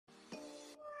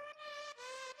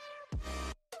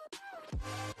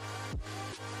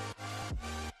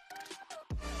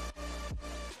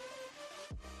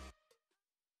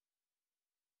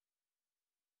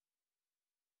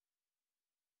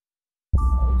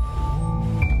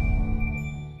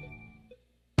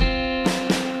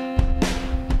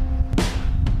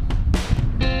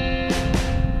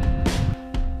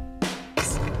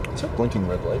blinking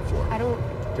red light for? I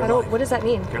don't, what does that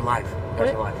mean? You're live.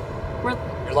 You're live.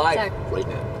 You're live Zach. right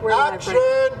now. We're live,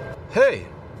 right? Hey,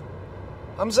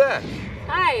 I'm Zach.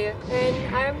 Hi,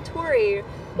 and I'm Tori.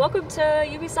 Welcome to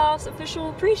Ubisoft's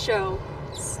official pre-show.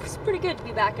 It's pretty good to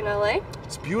be back in LA.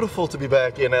 It's beautiful to be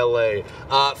back in LA.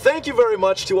 Thank you very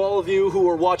much to all of you who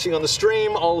are watching on the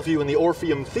stream, all of you in the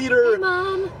Orpheum Theater. Hey,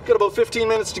 Mom. Got about 15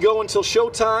 minutes to go until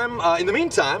showtime. In the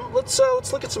meantime, let's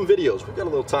look at some videos. We've got a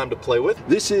little time to play with.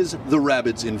 This is the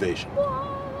Rabbids Invasion. Wow.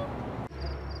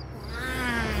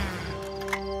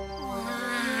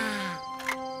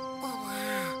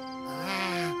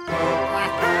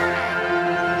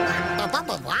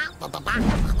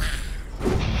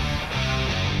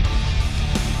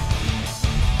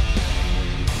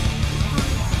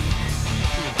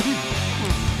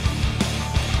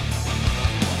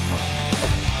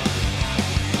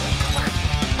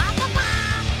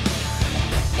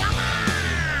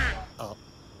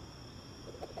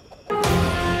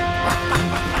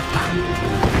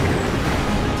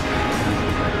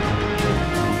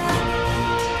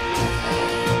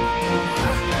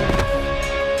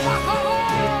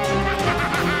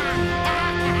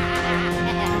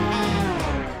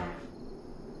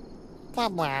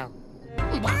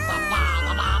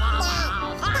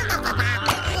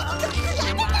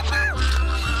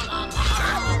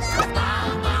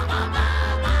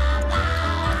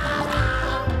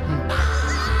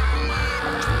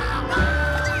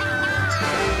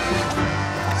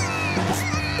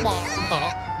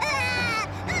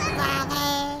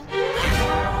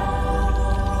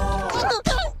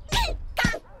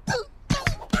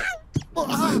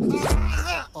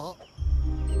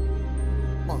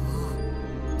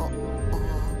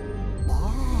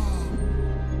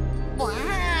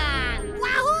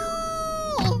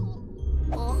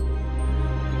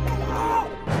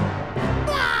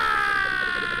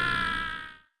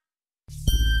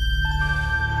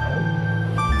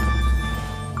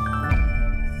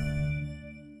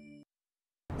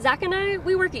 Zach and I,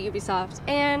 we work at Ubisoft,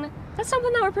 and that's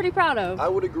something that we're pretty proud of. I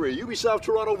would agree. Ubisoft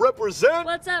Toronto represent!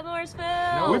 What's up,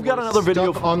 Mooresville? We've got another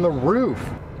video on the roof.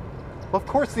 Of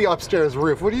course the upstairs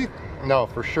roof. What do you... No,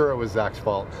 for sure it was Zach's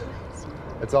fault.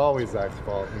 It's always Zach's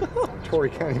fault. Tori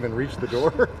can't even reach the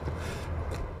door.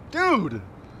 Dude!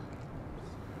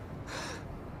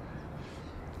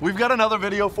 We've got another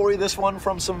video for you, this one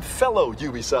from some fellow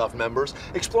Ubisoft members,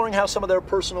 exploring how some of their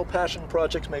personal passion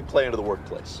projects may play into the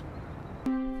workplace.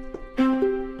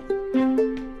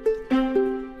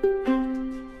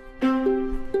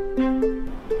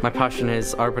 My passion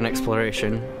is urban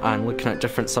exploration and looking at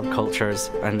different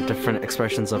subcultures and different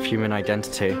expressions of human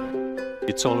identity.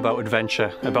 It's all about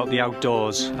adventure, about the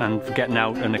outdoors and getting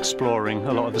out and exploring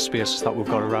a lot of the spaces that we've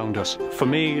got around us. For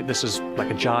me, this is like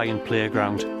a giant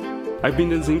playground. I've been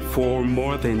dancing for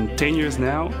more than 10 years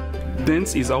now.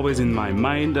 Dance is always in my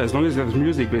mind, as long as there's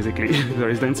music basically, there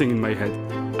is dancing in my head.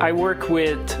 I work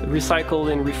with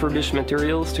recycled and refurbished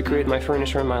materials to create my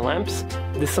furniture and my lamps.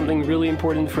 This is something really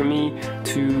important for me,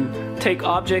 to take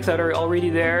objects that are already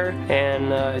there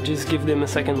and just give them a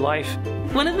second life.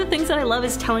 One of the things that I love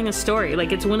is telling a story.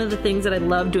 Like, it's one of the things that I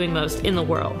love doing most in the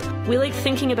world. We like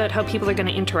thinking about how people are going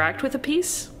to interact with a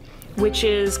piece, which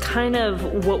is kind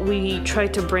of what we try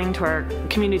to bring to our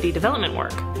community development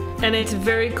work. And it's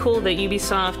very cool that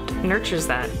Ubisoft nurtures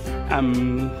that.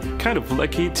 I'm kind of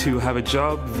lucky to have a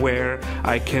job where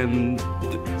I can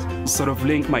sort of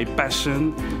link my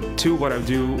passion to what I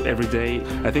do every day.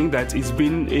 I think that it's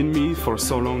been in me for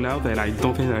so long now that I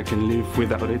don't think that I can live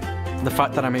without it. The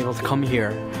fact that I'm able to come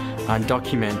here and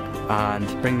document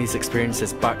and bring these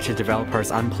experiences back to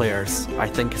developers and players, I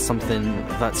think is something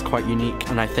that's quite unique,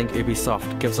 and I think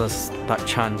Ubisoft gives us that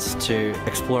chance to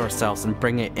explore ourselves and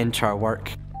bring it into our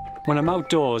work. When I'm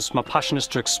outdoors, my passion is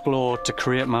to explore, to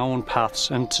create my own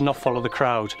paths and to not follow the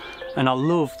crowd. And I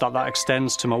love that that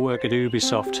extends to my work at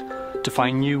Ubisoft, to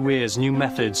find new ways, new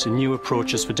methods and new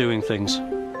approaches for doing things.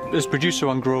 As producer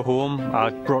on Grow Home,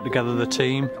 I brought together the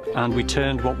team and we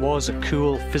turned what was a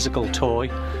cool physical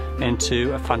toy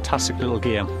into a fantastic little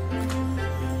game.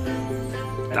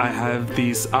 I have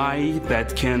this eye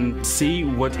that can see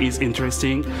what is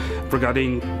interesting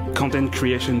regarding content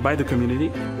creation by the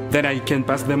community. Then I can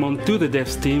pass them on to the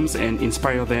devs teams and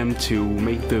inspire them to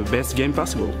make the best game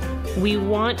possible. We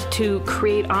want to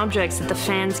create objects that the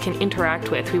fans can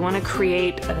interact with. We want to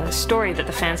create a story that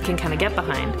the fans can kind of get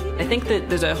behind. I think that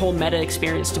there's a whole meta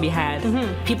experience to be had.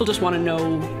 People just want to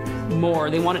know more.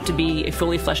 They want it to be a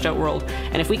fully fleshed out world.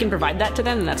 And if we can provide that to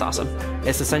them, then that's awesome.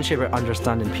 It's essentially about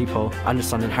understanding people,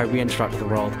 understanding how we interact with the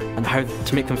world, and how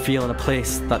to make them feel in a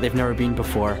place that they've never been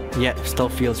before, yet still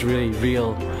feels really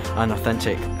real and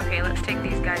authentic. Okay, let's take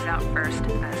these guys out first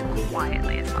as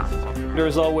quietly as possible.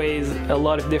 There's always a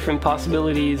lot of different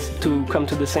possibilities to come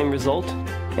to the same result.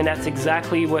 And that's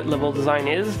exactly what level design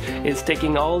is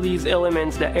taking all these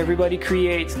elements that everybody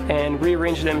creates and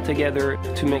rearrange them together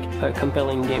to make a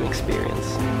compelling game experience.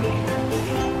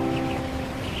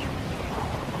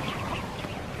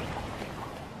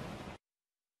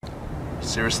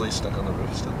 Seriously stuck on the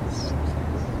roof still.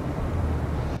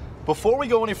 Before we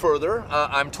go any further,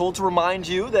 I'm told to remind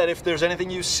you that if there's anything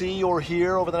you see or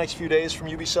hear over the next few days from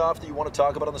Ubisoft that you want to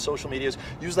talk about on the social medias,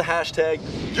 use the hashtag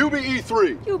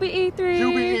UBE3. UBE3.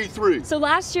 UBE3. So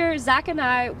last year, Zach and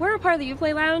I were a part of the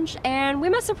Uplay Lounge, and we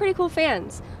met some pretty cool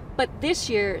fans. But this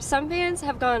year, some fans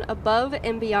have gone above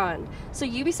and beyond. So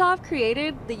Ubisoft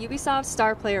created the Ubisoft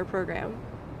Star Player program.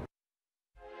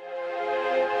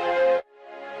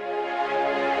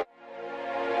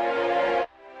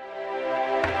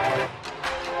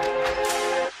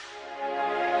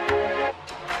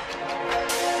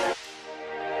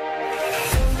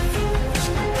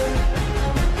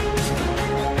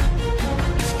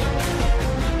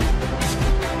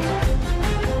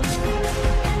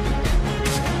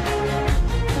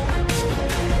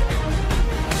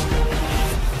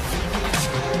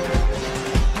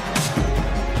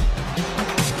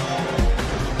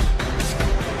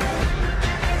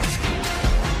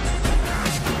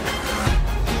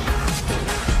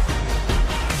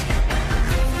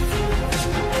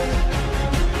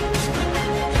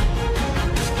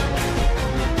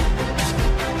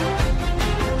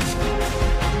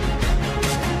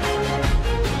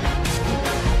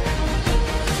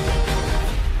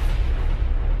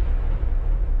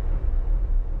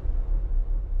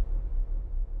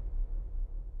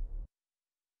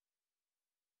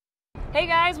 Hey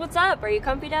guys, what's up? Are you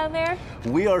comfy down there?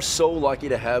 We are so lucky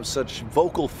to have such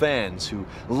vocal fans who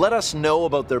let us know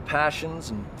about their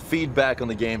passions and feedback on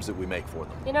the games that we make for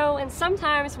them. You know, and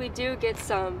sometimes we do get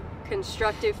some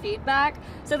constructive feedback.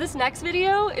 So this next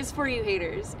video is for you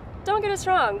haters. Don't get us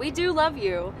wrong, we do love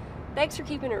you. Thanks for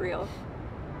keeping it real.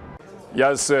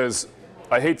 Yaz says,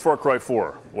 I hate Far Cry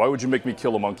 4. Why would you make me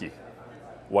kill a monkey?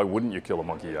 Why wouldn't you kill a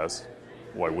monkey, Yaz?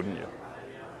 Why wouldn't you?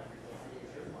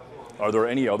 Are there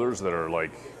any others that are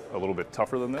like a little bit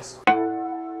tougher than this?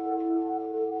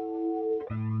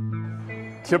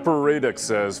 Kipper Radek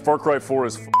says, Far Cry 4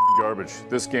 is f***ing garbage.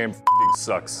 This game f***ing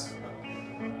sucks.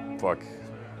 Fuck.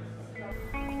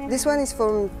 This one is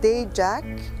from Day Jack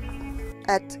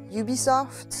at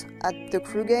Ubisoft, at the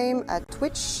Crew Game, at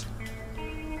Twitch.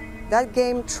 That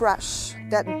game trash.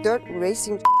 That dirt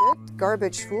racing shit.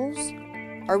 Garbage fools.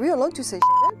 Are we allowed to say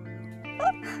shit?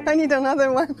 I need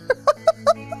another one.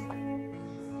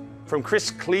 From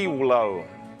Chris Cleewlow.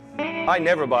 I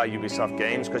never buy Ubisoft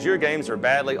games because your games are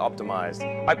badly optimized.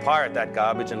 I pirate that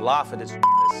garbage and laugh at its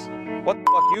shitness. What the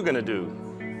fuck are you gonna do?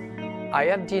 I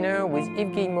had dinner with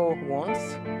Yves Guillemot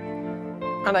once,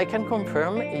 and I can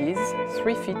confirm he's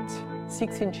 3 feet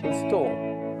 6 inches tall.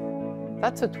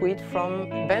 That's a tweet from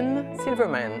Ben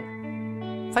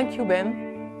Silverman. Thank you,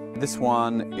 Ben. This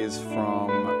one is from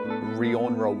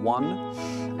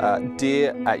Rionra1.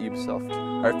 Dear at Ubisoft,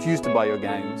 I refuse to buy your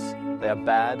games. They are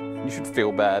bad. You should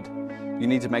feel bad. You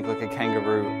need to make like a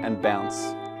kangaroo and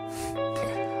bounce.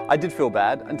 I did feel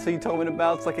bad until you told me to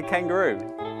bounce like a kangaroo.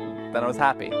 Then I was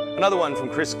happy. Another one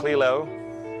from Chris Cleelo.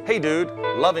 Hey dude,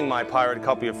 loving my pirate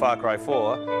copy of Far Cry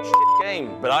 4. Shit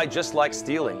game, but I just like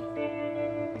stealing.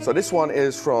 So this one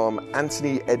is from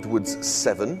Anthony Edwards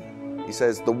 7. He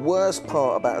says, the worst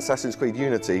part about Assassin's Creed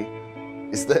Unity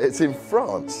is that it's in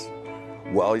France.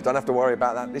 Well, you don't have to worry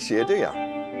about that this year, do you?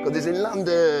 Because it's in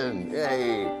London,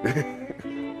 yay!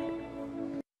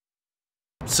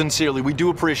 Sincerely, we do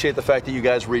appreciate the fact that you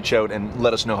guys reach out and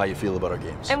let us know how you feel about our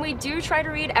games. And we do try to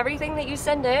read everything that you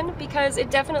send in because it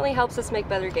definitely helps us make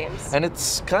better games. And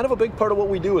it's kind of a big part of what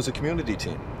we do as a community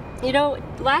team. You know,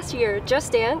 last year,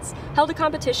 Just Dance held a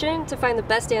competition to find the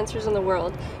best dancers in the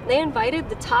world. They invited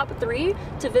the top 3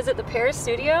 to visit the Paris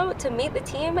studio to meet the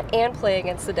team and play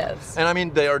against the devs. And I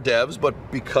mean, they are devs, but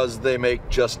because they make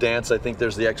Just Dance, I think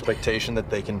there's the expectation that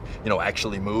they can, you know,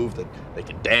 actually move, that they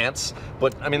can dance.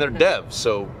 But I mean, they're devs,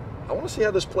 so I want to see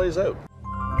how this plays out.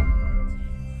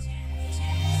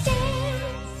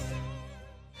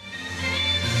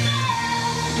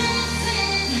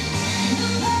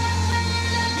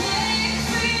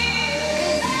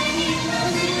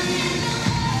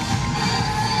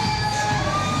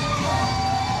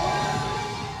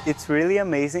 It's really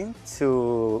amazing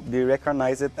to be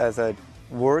recognized as a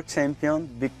world champion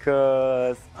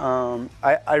because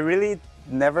I really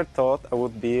never thought I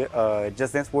would be a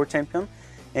Just Dance world champion,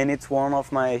 and it's one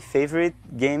of my favorite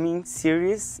gaming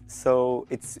series, so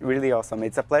it's really awesome.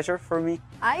 It's a pleasure for me.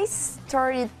 I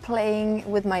started playing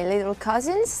with my little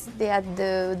cousins. They had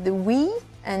the Wii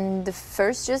and the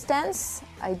first Just Dance.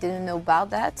 I didn't know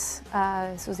about that,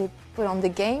 so they put on the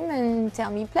game and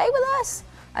tell me, play with us.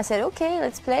 I said, okay,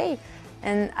 let's play.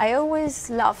 And I always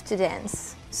loved to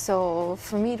dance, so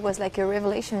for me it was like a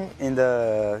revelation. In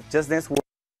the Just Dance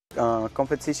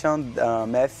competition,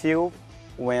 Matthew,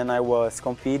 when I was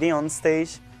competing on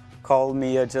stage, called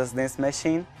me a Just Dance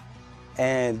machine,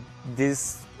 and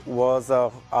this was a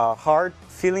hard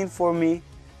feeling for me,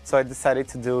 so I decided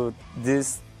to do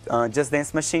this Just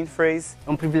Dance machine phrase. É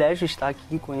um privilégio estar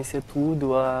aqui, conhecer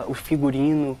tudo, o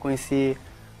figurino, conhecer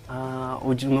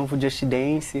o novo Just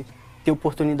Dance, ter a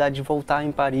oportunidade de voltar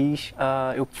em Paris.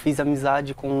 Eu fiz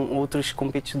amizade com outros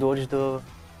competidores do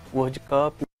World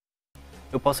Cup.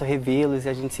 Eu posso revê-los e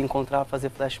a gente se encontrar, fazer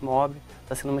flash mob.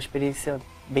 Está sendo uma experiência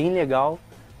bem legal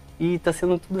e está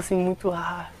sendo tudo assim muito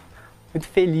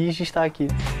feliz de estar aqui.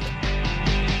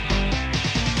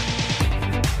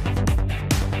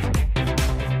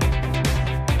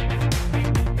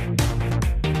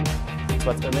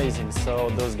 What's amazing,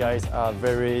 so those guys are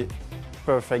very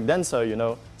perfect dancer, you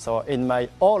know. So in my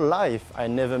whole life, I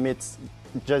never met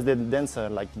just a dancer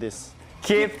like this.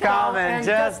 Keep calm and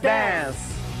just dance.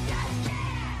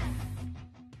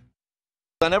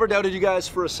 I never doubted you guys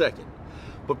for a second.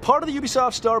 But part of the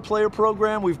Ubisoft Star Player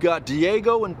program, we've got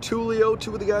Diego and Tulio,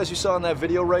 two of the guys you saw in that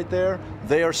video right there.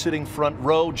 They are sitting front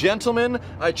row. Gentlemen,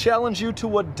 I challenge you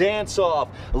to a dance-off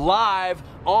live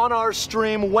on our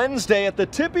stream Wednesday at the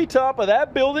tippy top of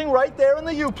that building right there in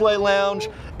the Uplay Lounge.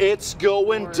 It's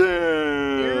going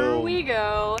down. Here we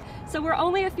go. So we're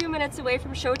only a few minutes away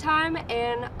from showtime,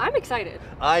 and I'm excited.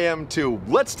 I am too.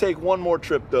 Let's take one more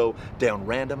trip, though, down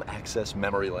random access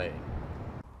memory lane.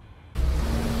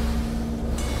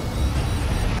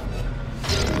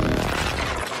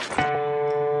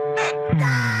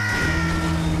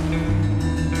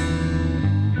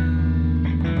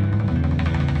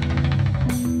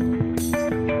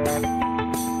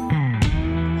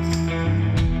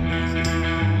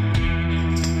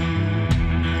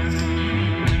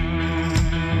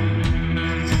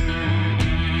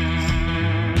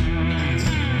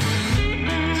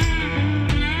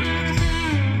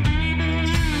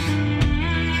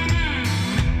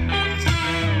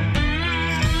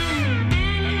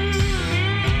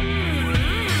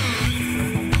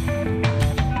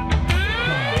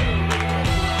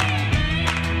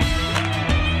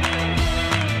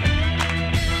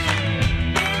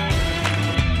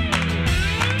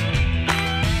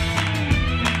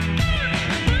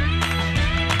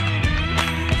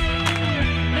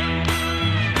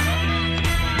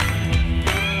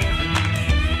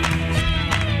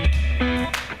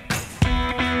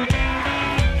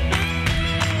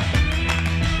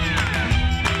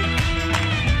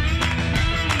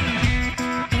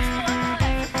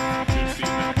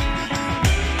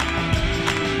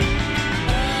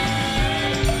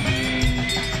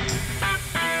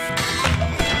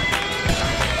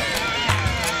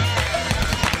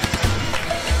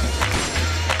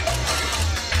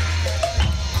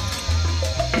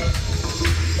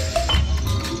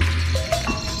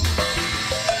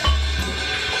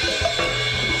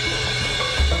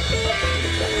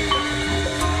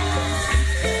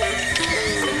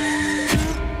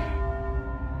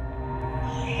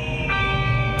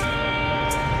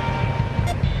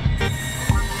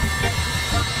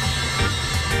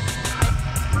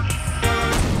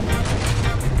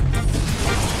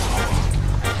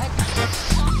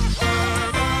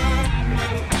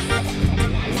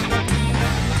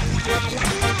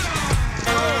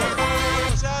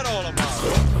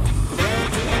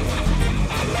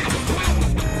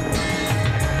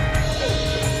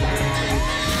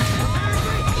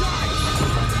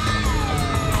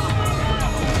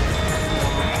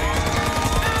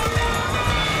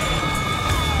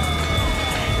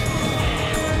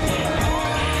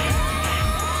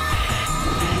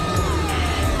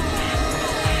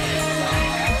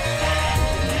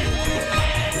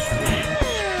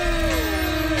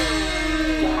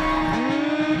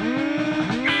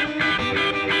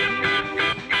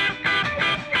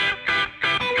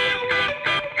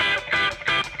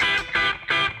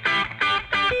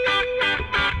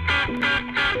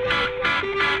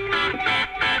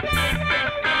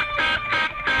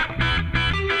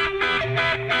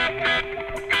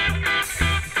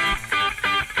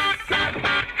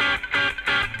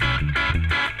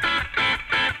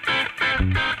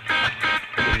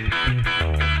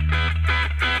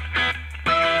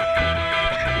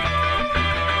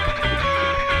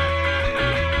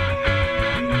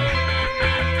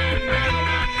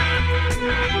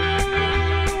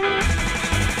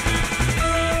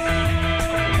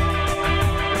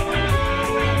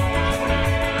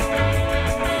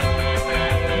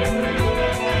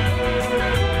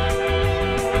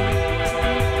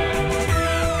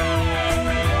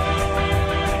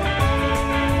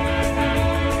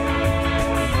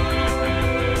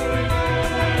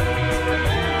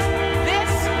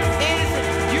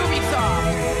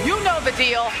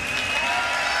 deal.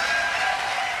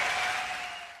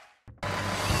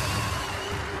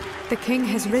 The king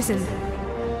has risen,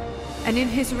 and in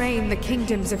his reign the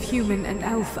kingdoms of human and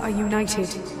elf are united.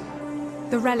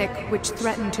 The relic which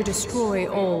threatened to destroy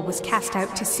all was cast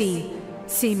out to sea,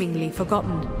 seemingly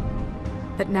forgotten.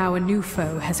 But now a new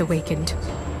foe has awakened,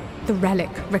 the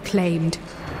relic reclaimed,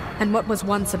 and what was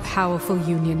once a powerful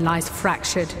union lies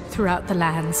fractured throughout the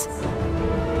lands.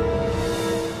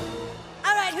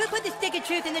 All right, who put the stick of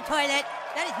truth in the toilet?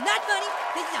 That is not funny.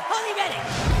 This is a holy relic.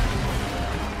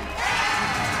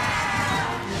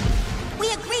 We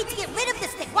agreed to get rid of the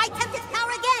stick. Why tempt its power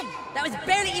again? That was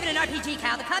barely even an RPG,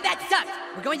 Cal. The combat sucked.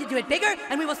 We're going to do it bigger,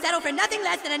 and we will settle for nothing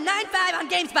less than a 9-5 on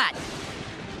GameSpot.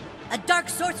 A dark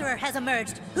sorcerer has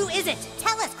emerged. Who is it?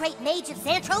 Tell us, great mage of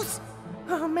Xantros.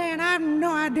 Oh man, I have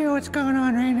no idea what's going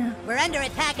on right now. We're under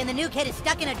attack, and the new kid is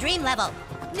stuck in a dream level.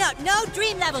 No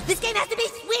dream levels. This game has to be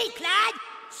sweet, Clyde.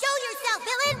 Show yourself,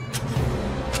 villain.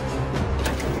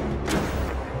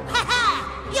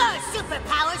 Your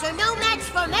superpowers are no match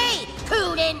for me,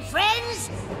 Coon and friends!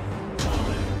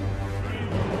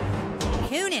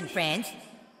 Coon and friends?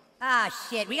 Ah,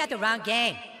 shit, we got the wrong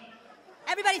game.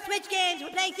 Everybody switch games,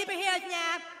 we're playing superheroes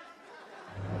now.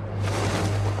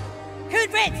 Coon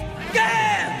friends,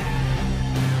 go!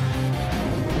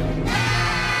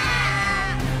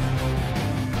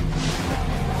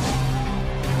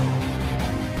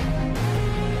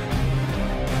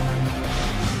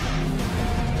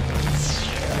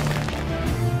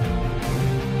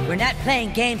 We're not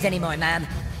playing games anymore, Mom.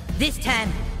 This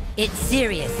time, it's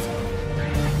serious.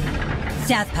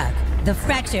 South Park, the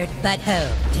fractured but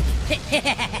whole.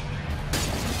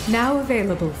 Now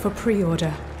available for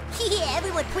pre-order. Yeah,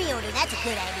 everyone pre-order, that's a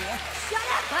good idea. Shut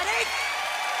up, Butters!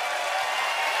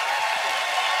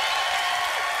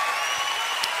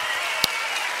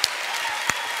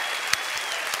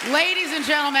 Ladies and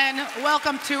gentlemen,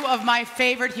 welcome two of my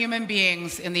favorite human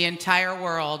beings in the entire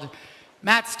world,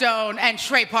 Matt Stone and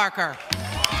Trey Parker.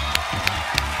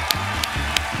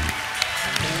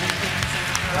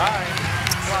 Hi.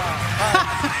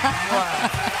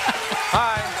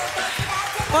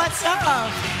 What's up?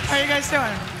 How are you guys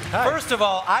doing? First of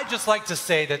all, I'd just like to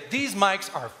say that these mics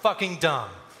are fucking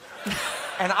dumb.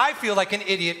 And I feel like an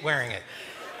idiot wearing it.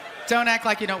 Don't act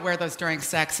like you don't wear those during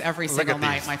sex every single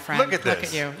night, my friend. Look at this. Look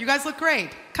at you. You guys look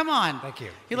great. Come on. Thank you.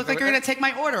 You look like you're going to take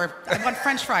my order. I want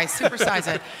French fries. Supersize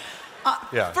it.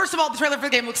 Yeah. First of all, the trailer for the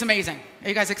game looks amazing. Are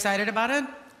you guys excited about it?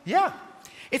 Yeah.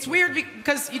 It's weird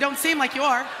because you don't seem like you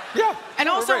are. Yeah. And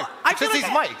also, I feel it's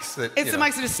like these mics that, it's the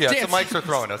mics that are stiff. Yeah, it's the mics are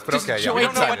throwing us, but Just okay. Yeah. We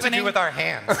don't know what to do joint-opening. with our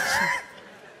hands.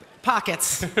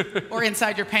 Pockets or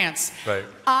inside your pants. Right.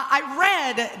 I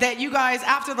read that you guys,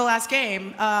 after the last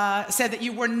game, said that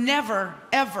you were never,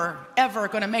 ever, ever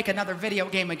going to make another video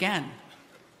game again.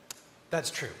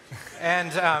 That's true.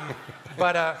 And,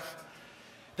 but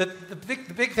the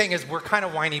big thing is we're kind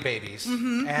of whiny babies.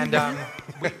 Mhm. And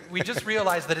we just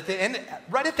realized that at the end,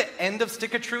 right at the end of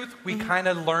Stick of Truth, we kind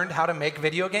of learned how to make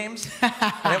video games.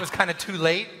 And it was kind of too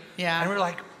late. Yeah. And we were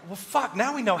like, well, fuck,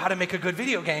 now we know how to make a good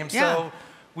video game. Yeah. So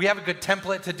we have a good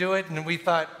template to do it. And we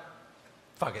thought,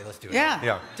 fuck it, let's do it.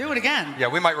 Yeah. Do it again. Yeah,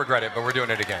 we might regret it, but we're doing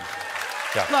it again.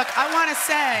 Yeah. Look, I want to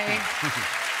say,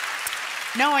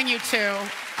 knowing you two,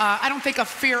 I don't think a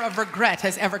fear of regret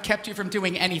has ever kept you from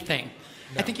doing anything.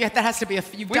 No. I think that has to be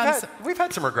We've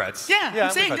had some regrets. Yeah,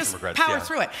 I'm saying we've had just some regrets, power yeah.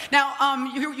 through it. Now,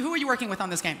 who are you working with on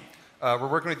this game? We're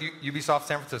working with Ubisoft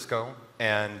San Francisco,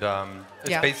 and it's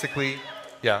Yeah. basically,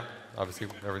 yeah, obviously,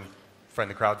 everyone friend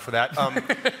the crowd for that.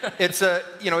 It's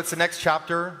the next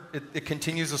chapter. It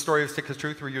continues the story of Stick of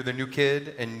Truth, where you're the new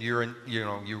kid, and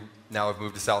you now have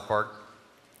moved to South Park.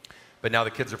 But now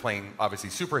the kids are playing, obviously,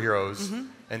 superheroes, Mm-hmm.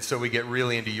 and so we get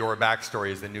really into your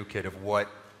backstory as the new kid of what,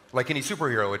 like any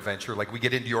superhero adventure, like we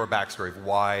get into your backstory of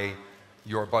why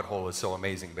your butthole is so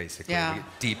amazing, basically. Yeah. We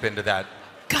get deep into that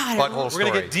God, butthole We're story.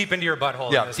 going to get deep into your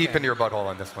butthole. Yeah, deep into your butthole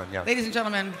on this one, yeah. Ladies and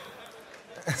gentlemen,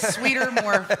 sweeter,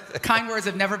 more kind words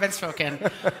have never been spoken.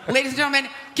 Ladies and gentlemen,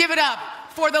 give it up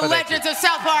for the legends of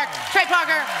South Park, Trey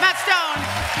Parker, Matt Stone.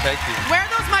 Thank you. Wear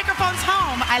those microphones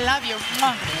home. I love you.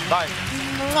 Mwah. Bye.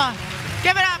 Mwah.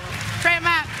 Give it up, Trey and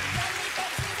Matt.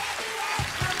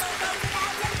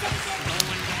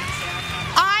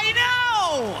 I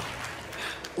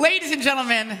know! Ladies and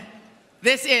gentlemen,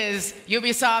 this is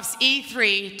Ubisoft's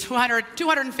E3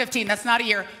 215, that's not a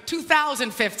year,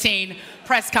 2015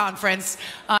 press conference.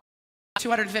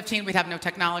 215, we'd have no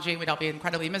technology, we'd all be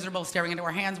incredibly miserable, staring into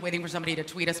our hands, waiting for somebody to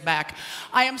tweet us back.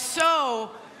 I am so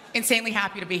insanely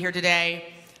happy to be here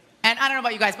today. And I don't know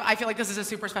about you guys, but I feel like this is a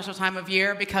super special time of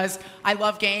year because I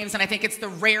love games, and I think it's the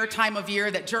rare time of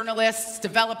year that journalists,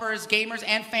 developers, gamers,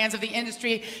 and fans of the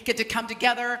industry get to come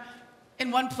together in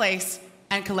one place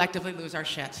and collectively lose our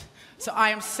shit. So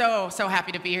I am so, so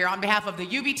happy to be here. On behalf of the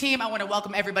UB team, I want to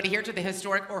welcome everybody here to the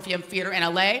historic Orpheum Theater in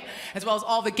LA, as well as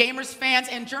all the gamers, fans,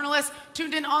 and journalists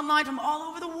tuned in online from all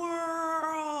over the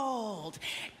world.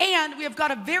 And we have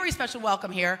got a very special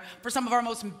welcome here for some of our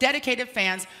most dedicated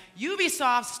fans,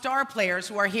 Ubisoft star players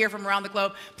who are here from around the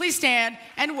globe. Please stand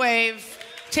and wave.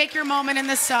 Take your moment in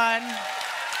the sun.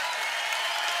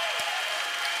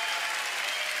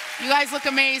 You guys look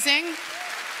amazing.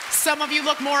 Some of you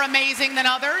look more amazing than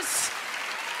others.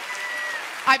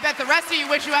 I bet the rest of you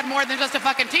wish you had more than just a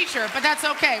fucking t-shirt, but that's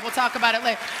okay. We'll talk about it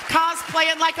later.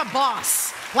 Cosplaying like a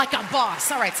boss. Like a boss.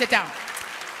 All right, sit down.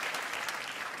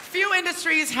 Few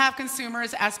industries have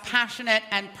consumers as passionate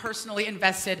and personally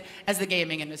invested as the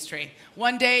gaming industry.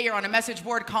 One day, you're on a message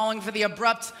board calling for the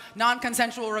abrupt,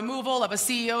 non-consensual removal of a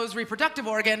CEO's reproductive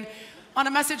organ on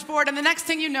a message board, and the next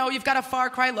thing you know, you've got a Far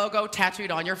Cry logo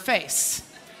tattooed on your face.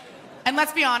 And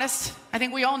let's be honest, I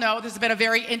think we all know this has been a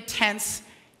very intense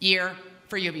year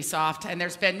for Ubisoft, and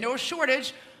there's been no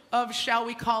shortage of, shall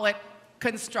we call it,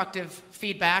 constructive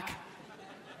feedback,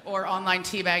 or online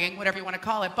teabagging, whatever you want to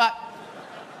call it. But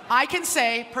I can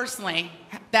say, personally,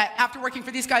 that after working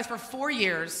for these guys for 4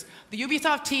 years, the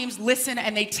Ubisoft teams listen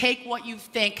and they take what you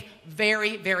think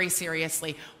very, very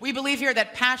seriously. We believe here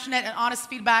that passionate and honest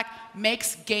feedback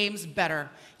makes games better.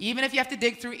 Even if you have to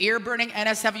dig through ear-burning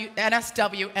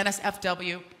NSFW,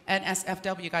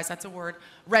 guys, that's a word,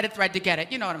 Reddit thread to get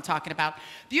it. You know what I'm talking about.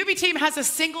 The UB team has a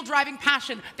single driving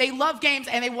passion. They love games,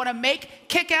 and they want to make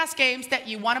kick-ass games that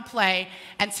you want to play.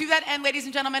 And to that end, ladies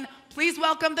and gentlemen, please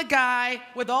welcome the guy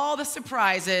with all the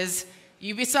surprises,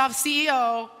 Ubisoft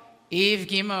CEO, Yves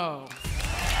Guillemot.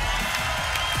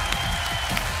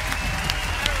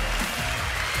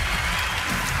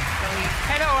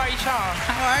 Hello, Aisha.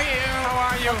 How are you? How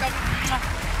are you? Welcome.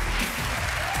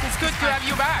 It's good to have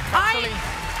you back, actually.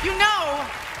 You know,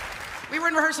 we were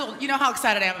in rehearsal. You know how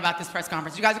excited I am about this press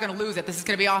conference. You guys are going to lose it. This is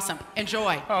going to be awesome.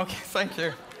 Enjoy. Okay, thank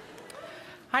you.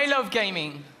 I love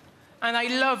gaming, and I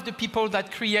love the people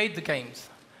that create the games.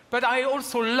 But I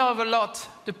also love a lot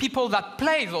the people that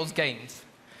play those games.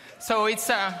 So it's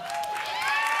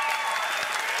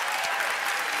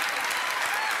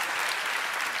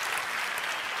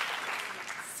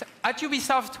At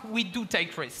Ubisoft, we do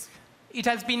take risks. It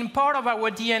has been part of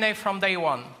our DNA from day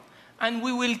one. And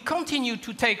we will continue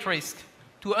to take risks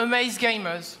to amaze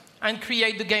gamers and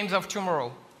create the games of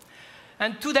tomorrow.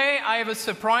 And today, I have a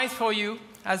surprise for you,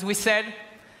 as we said.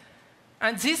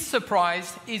 And this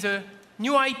surprise is a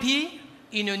new IP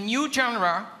in a new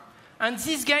genre. And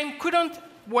this game couldn't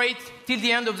wait till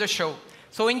the end of the show.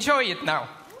 So enjoy it now.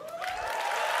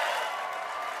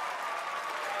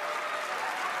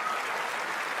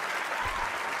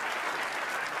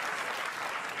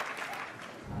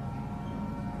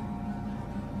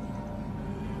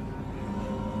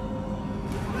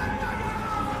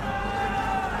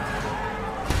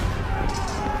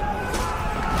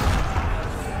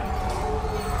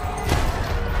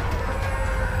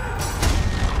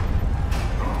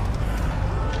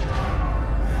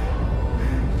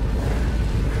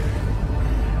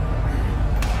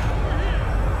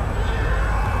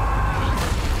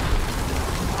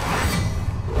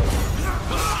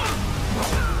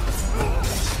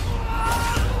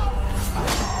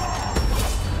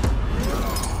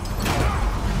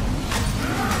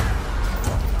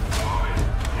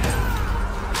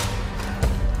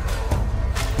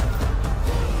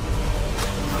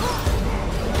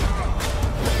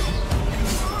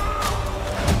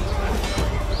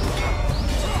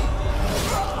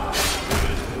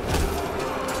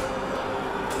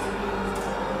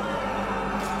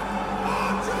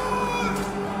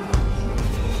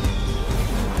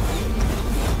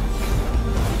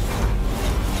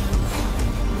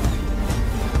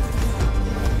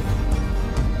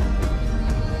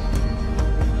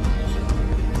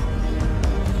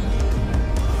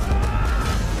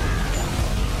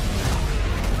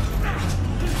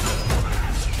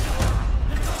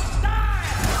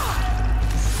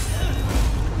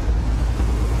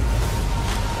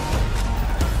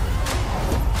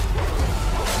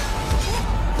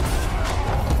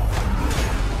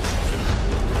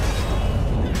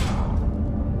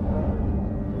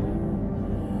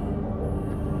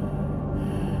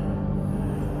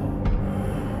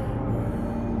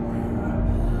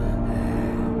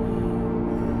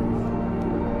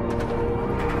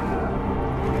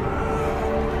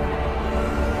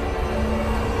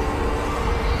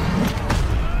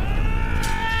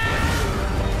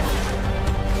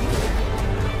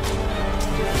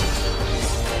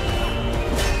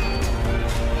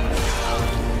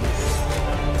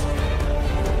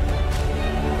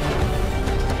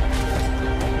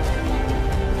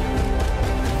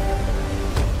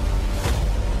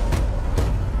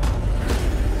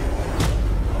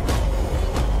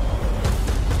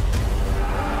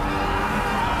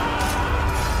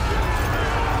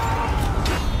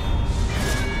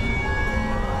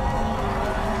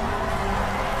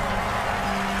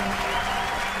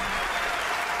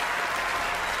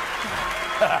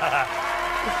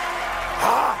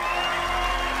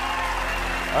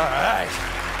 All right.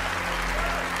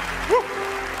 Woo.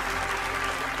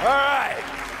 All right.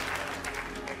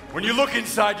 When you look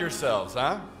inside yourselves,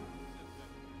 huh?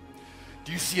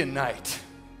 Do you see a knight?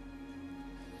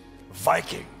 A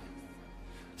Viking?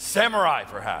 Samurai,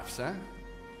 perhaps, huh?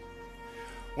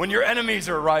 When your enemies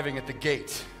are arriving at the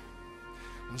gate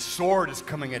and the sword is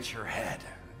coming at your head,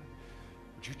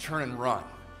 would you turn and run?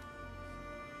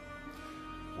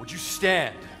 Would you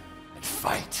stand and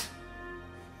fight?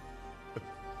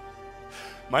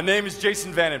 My name is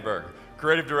Jason Vandenberg,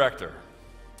 Creative Director.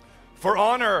 For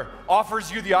Honor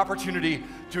offers you the opportunity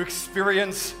to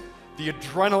experience the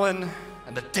adrenaline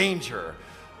and the danger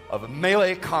of a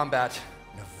melee combat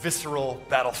in a visceral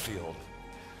battlefield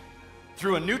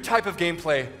through a new type of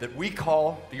gameplay that we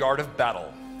call the art of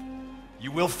battle.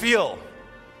 You will feel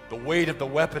the weight of the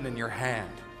weapon in your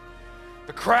hand,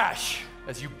 the crash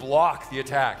as you block the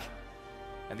attack,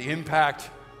 and the impact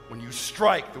when you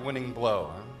strike the winning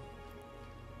blow.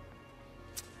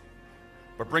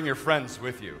 But bring your friends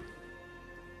with you.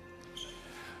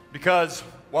 Because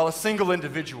while a single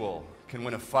individual can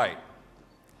win a fight,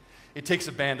 it takes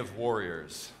a band of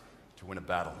warriors to win a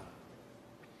battle.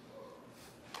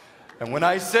 And when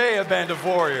I say a band of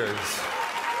warriors,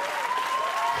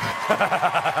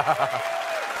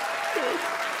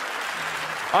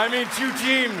 I mean 2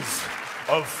 teams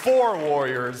of 4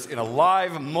 warriors in a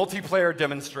live multiplayer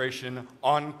demonstration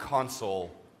on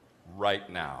console right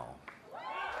now.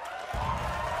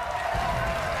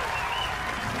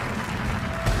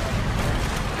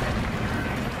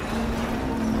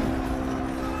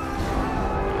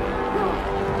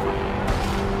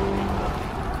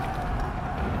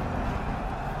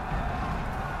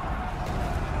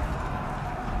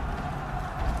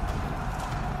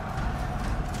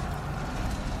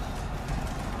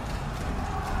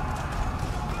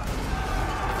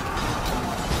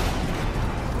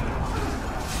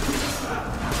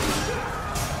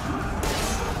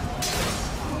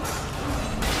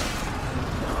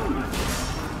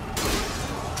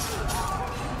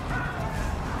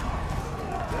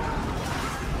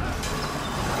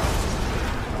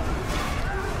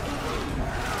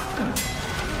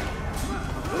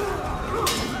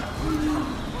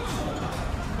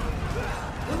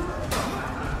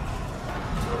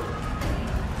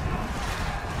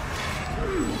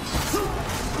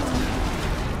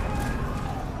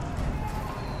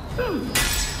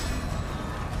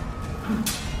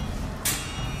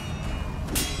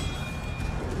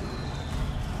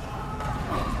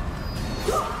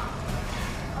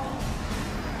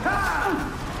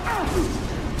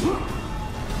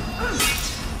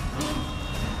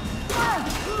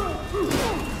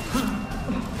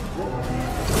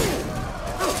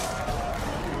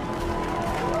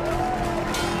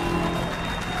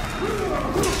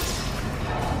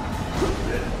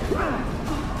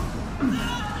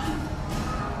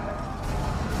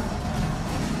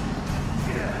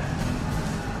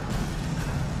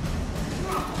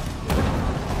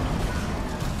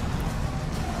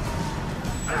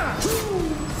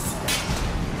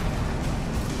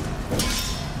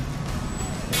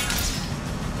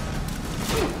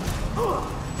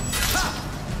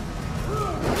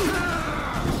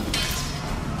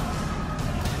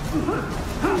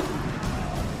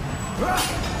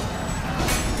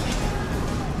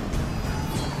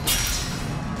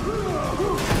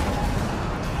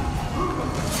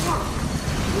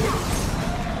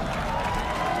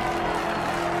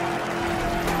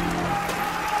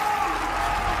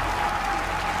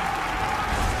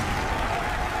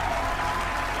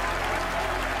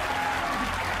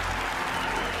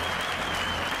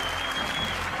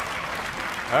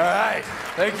 All right,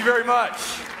 thank you very much.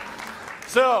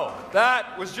 So,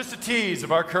 that was just a tease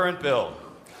of our current build.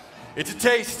 It's a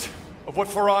taste of what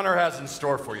For Honor has in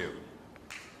store for you.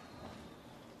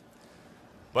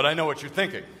 But I know what you're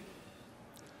thinking.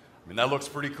 I mean, that looks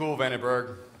pretty cool,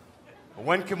 Vandenberg. But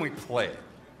when can we play it?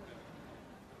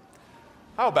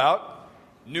 How about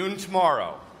noon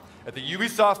tomorrow at the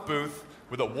Ubisoft booth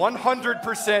with a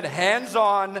 100%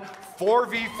 hands-on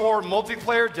 4v4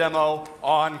 multiplayer demo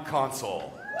on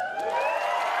console?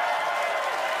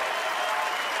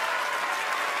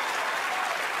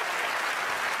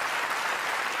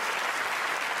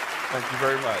 Thank you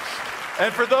very much.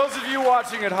 And for those of you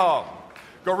watching at home,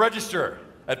 go register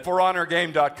at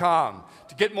forhonorgame.com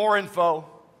to get more info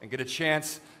and get a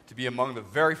chance to be among the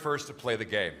very first to play the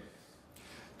game.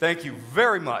 Thank you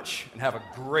very much and have a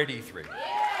great E3.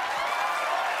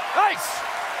 Nice!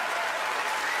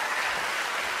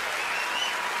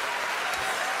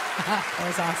 That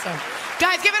was awesome.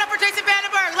 Guys, give it up for Jason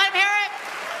Vandenberg. Let him hear it.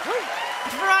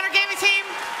 For Honor Gaming Team.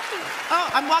 Oh,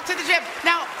 I'm walking to the gym.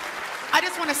 Now, I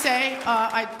just want to say,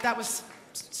 that was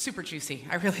super juicy.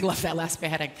 I really love that last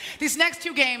beheading. These next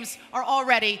two games are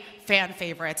already fan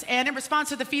favorites. And in response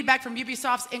to the feedback from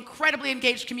Ubisoft's incredibly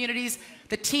engaged communities,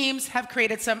 the teams have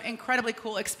created some incredibly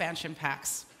cool expansion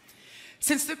packs.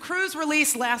 Since the Cruz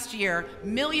release last year,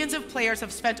 millions of players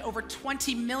have spent over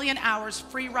 20 million hours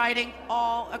free riding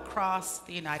all across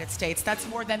the United States. That's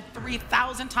more than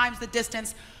 3,000 times the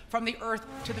distance from the Earth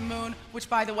to the Moon, which,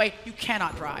 by the way, you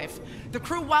cannot drive. The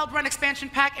Crew Wild Run expansion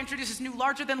pack introduces new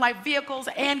larger-than-life vehicles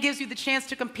and gives you the chance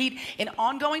to compete in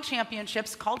ongoing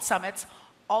championships called summits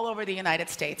all over the United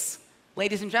States.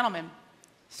 Ladies and gentlemen,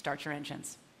 start your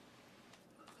engines.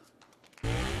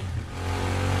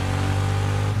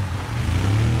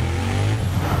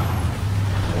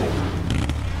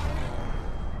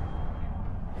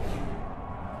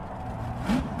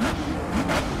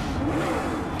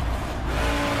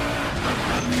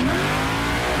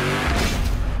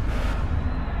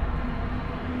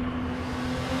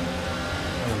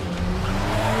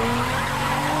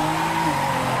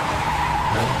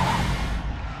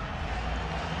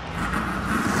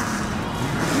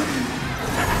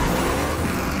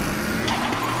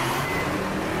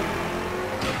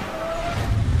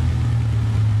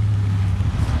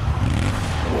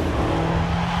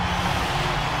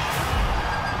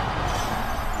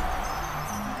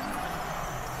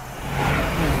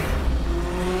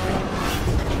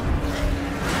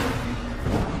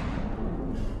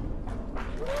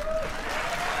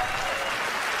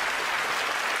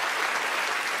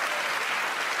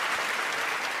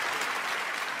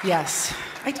 Yes,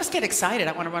 I just get excited.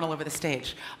 I want to run all over the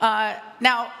stage.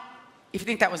 Now, if you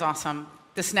think that was awesome,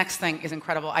 this next thing is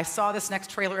incredible. I saw this next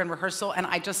trailer in rehearsal, and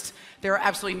there are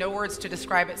absolutely no words to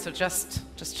describe it, so just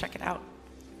check it out.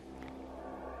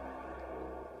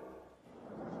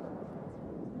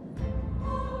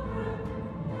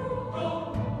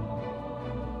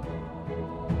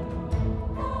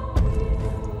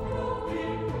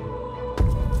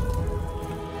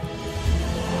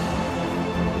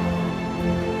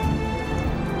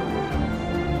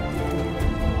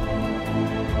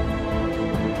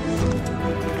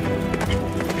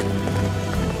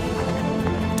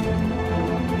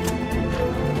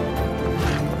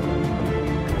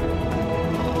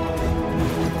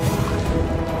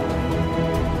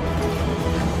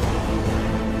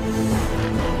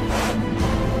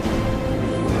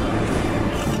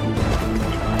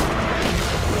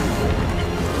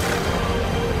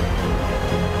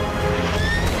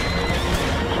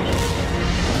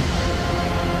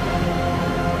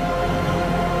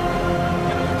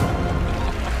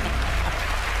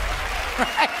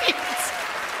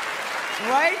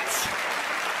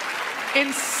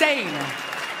 Insane.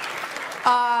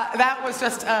 That was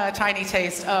just a tiny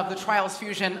taste of the Trials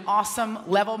Fusion Awesome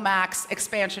Level Max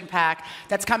expansion pack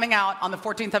that's coming out on the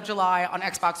 14th of July on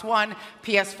Xbox One,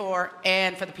 PS4,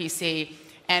 and for the PC.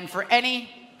 And for any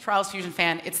Trials Fusion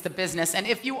fan, it's the business. And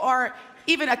if you are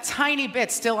even a tiny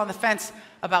bit still on the fence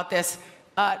about this,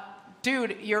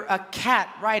 dude, you're a cat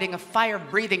riding a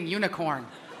fire-breathing unicorn.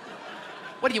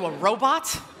 What are you, a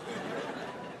robot?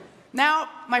 Now,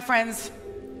 my friends,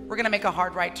 we're going to make a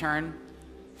hard right turn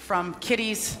from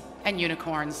kitties and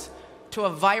unicorns to a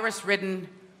virus-ridden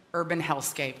urban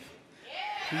hellscape.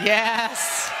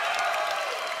 Yes!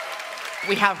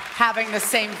 We have having the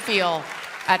same feel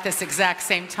at this exact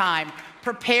same time.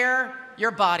 Prepare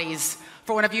your bodies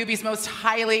for one of Ubi's most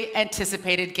highly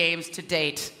anticipated games to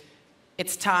date.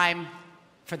 It's time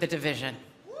for The Division.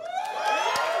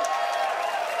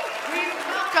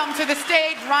 Welcome to the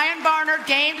stage, Ryan Barnard,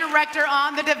 Game Director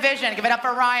on The Division. Give it up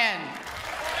for Ryan.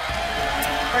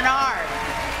 Bernard.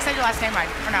 Say your last name right.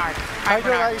 Bernard. How you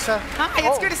doing, Aisha? Hi,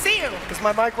 it's good to see you. Is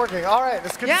my mic working? All right,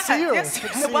 it's good to see you. Yes,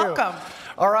 good to see welcome. You.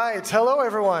 All right, hello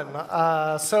everyone.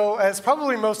 So as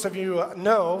probably most of you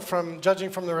know from judging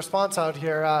from the response out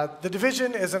here, The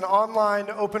Division is an online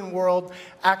open world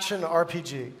action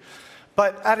RPG.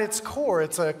 But at its core,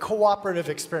 it's a cooperative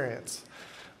experience.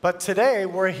 But today,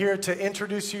 we're here to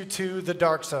introduce you to the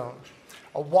Dark Zone,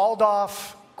 a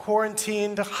walled-off,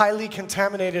 quarantined, highly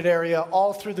contaminated area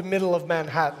all through the middle of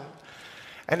Manhattan.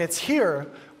 And it's here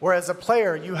where, as a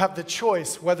player, you have the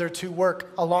choice whether to work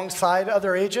alongside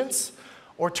other agents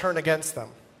or turn against them.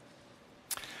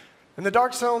 In the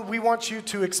Dark Zone, we want you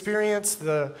to experience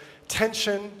the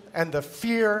tension and the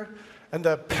fear and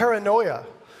the paranoia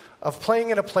of playing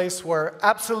in a place where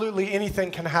absolutely anything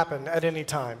can happen at any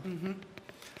time. Mm-hmm.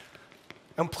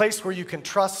 A place where you can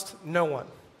trust no one.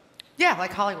 Yeah,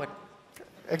 like Hollywood.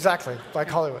 Exactly, like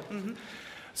Hollywood. Mm-hmm.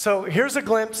 So here's a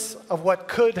glimpse of what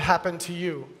could happen to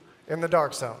you in the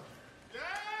Dark Zone.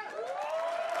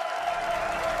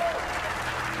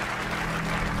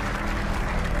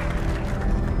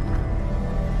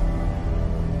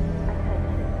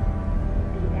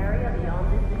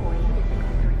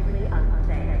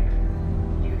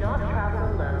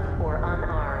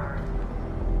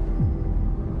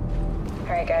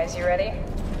 right, guys, you ready?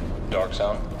 Dark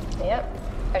Zone. Yep.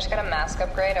 I just got a mask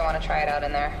upgrade. I want to try it out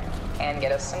in there and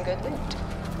get us some good loot.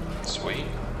 Sweet.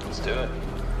 Let's do it.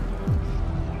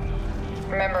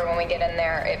 Remember, when we get in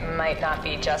there, it might not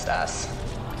be just us.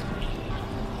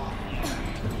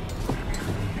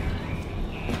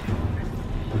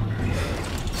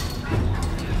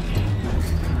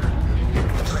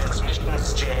 The transmission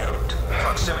is jammed.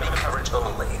 Proximity coverage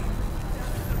only.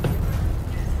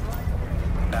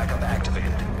 Backup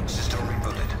activated. System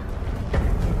rebooted.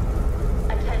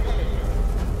 Attention.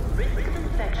 Risk of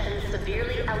infection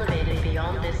severely elevated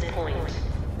beyond this point.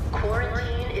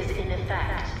 Quarantine is in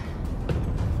effect.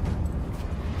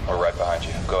 We're right behind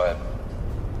you. Go ahead.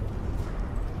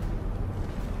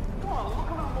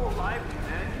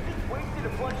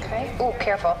 Okay. Ooh,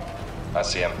 careful. I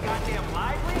see him.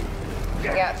 We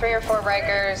got 3 or 4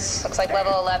 Rikers, looks like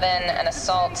level 11, an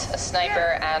assault, a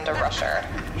sniper, and a rusher.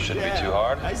 Shouldn't be too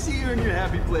hard. I see you're in your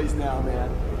happy place now, man.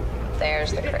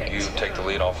 There's the crate. You take the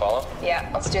lead, I'll follow. Yeah,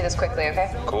 let's do this quickly,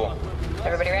 okay? Cool.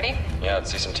 Everybody ready? Yeah,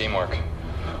 let's see some teamwork.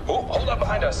 Oh, hold up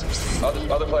behind us.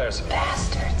 Other players.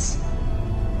 Bastards.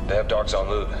 They have Dark Zone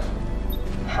loot.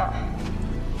 Huh.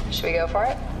 Should we go for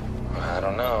it? I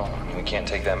don't know. I mean, we can't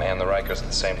take them and the Rikers at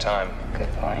the same time.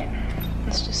 Good point.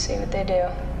 Let's just see what they do.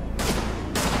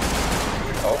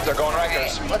 Oh, they're going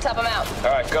Rikers. Right, let's help them out.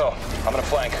 All right, go. I'm gonna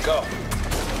flank. Go.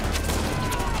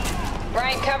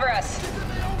 Ryan, cover us.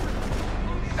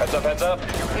 Heads up, heads up.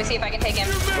 Let me see if I can take him.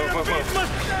 Move.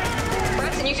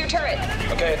 Bronson, use your turret.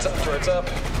 Okay, it's up, turret's up.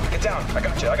 Get down. I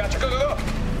got you. Go.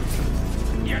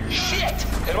 Shit!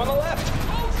 Hit him on the left.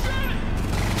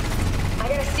 I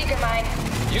got a secret mine.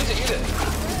 Use it.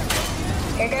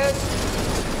 Here goes.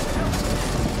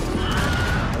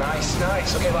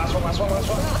 Nice. Okay, last one.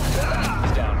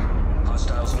 He's down.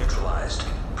 Hostiles neutralized.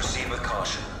 Proceed with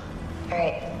caution. All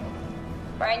right.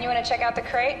 Ryan, you want to check out the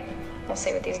crate? We'll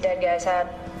see what these dead guys had.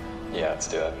 Yeah, let's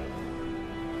do it.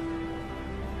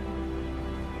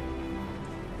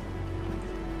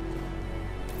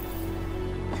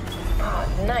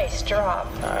 Oh, nice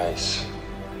drop. Nice.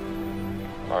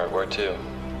 All right, where to?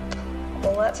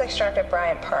 Well, let's extract at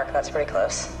Bryant Park. That's pretty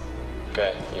close.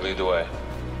 Okay, you lead the way.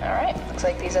 All right. Looks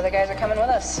like these other guys are coming with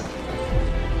us.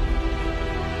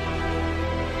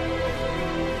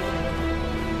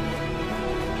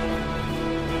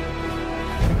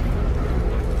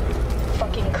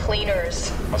 Fucking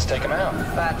cleaners. Let's take them out.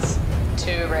 That's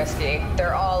too risky.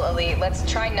 They're all elite. Let's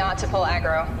try not to pull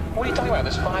aggro. What are you talking about?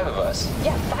 There's 5 of us.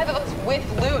 Yeah, 5 of us with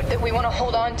loot that we want to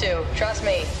hold on to. Trust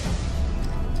me.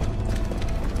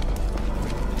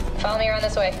 Follow me around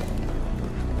this way.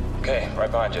 Okay,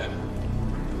 right behind you.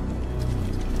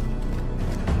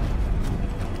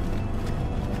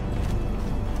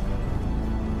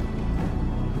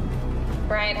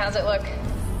 Ryan, how's it look?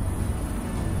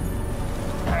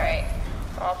 All right,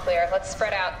 all clear. Let's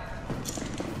spread out.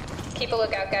 Keep a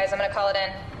lookout, guys. I'm gonna call it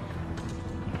in.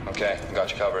 Okay,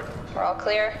 got you covered. We're all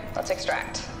clear. Let's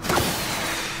extract.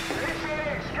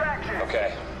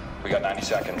 Okay, we got 90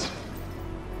 seconds.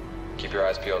 Keep your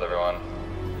eyes peeled, everyone.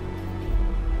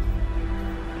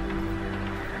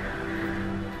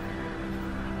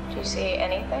 Do you see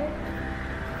anything?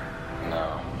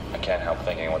 No, I can't help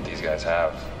thinking what these guys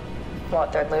have.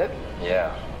 What, their loot?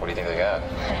 Yeah, what do you think they got?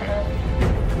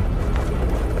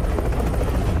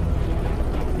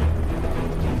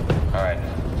 All right,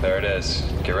 there it is.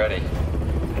 Get ready.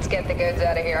 Let's get the goods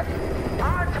out of here.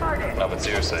 No, but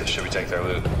seriously, should we take their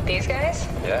loot? These guys?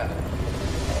 Yeah.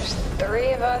 There's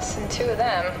 3 of us and 2 of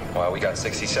them. Well, we got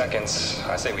 60 seconds.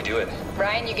 I say we do it.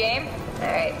 Ryan, you game? All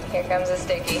right, here comes the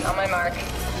sticky. On my mark.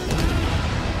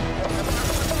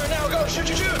 Fire now, go, shoot.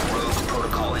 Rogue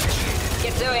protocol initiated.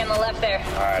 Get Zoe on the left there.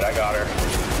 All right, I got her.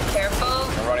 Careful.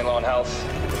 I'm running low on health.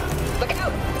 Look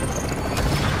out.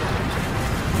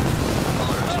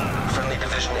 Friendly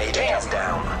division agent is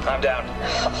down. I'm down.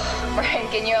 Ryan,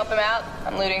 can you help him out?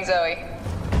 I'm looting Zoe.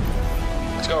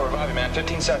 Let's go, revive you, man.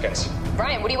 15 seconds.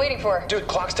 Ryan, what are you waiting for? Dude,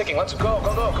 clock's ticking. Let's go,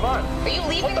 come on. Are you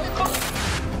leaving? What the fuck?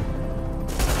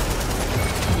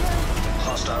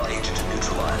 Hostile agent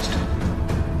neutralized.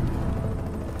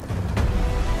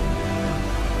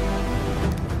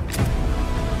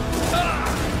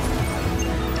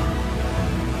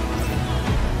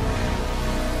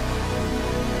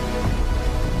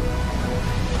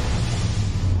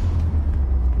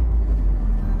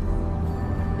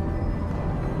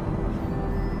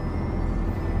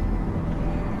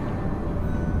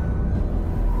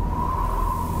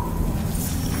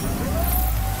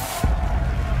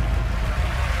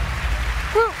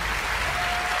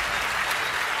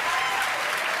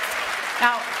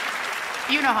 Now,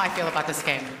 you know how I feel about this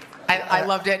game. I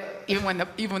loved it even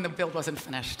when the build wasn't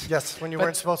finished. Yes, when you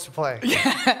weren't supposed to play.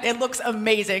 Yeah, it looks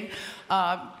amazing.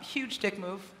 Huge dick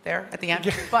move there at the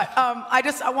end. But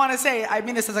I want to say, I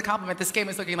mean this as a compliment. This game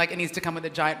is looking like it needs to come with a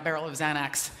giant barrel of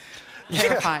Xanax.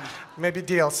 Terrifying. Maybe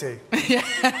DLC.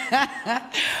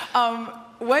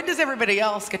 When does everybody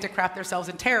else get to crap themselves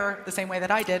in terror the same way that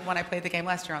I did when I played the game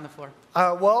last year on the floor?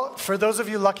 Well, for those of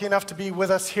you lucky enough to be with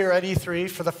us here at E3,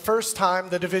 for the first time,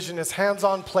 The Division is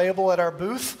hands-on playable at our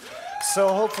booth.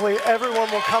 So hopefully everyone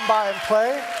will come by and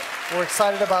play. We're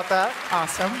excited about that.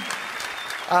 Awesome.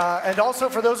 And also,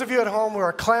 for those of you at home who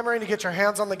are clamoring to get your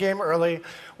hands on the game early,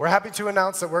 we're happy to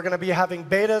announce that we're going to be having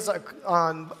betas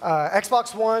on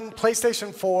Xbox One,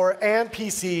 PlayStation 4, and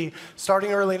PC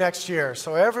starting early next year.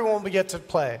 So everyone will get to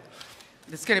play.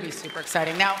 It's going to be super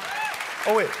exciting. Now,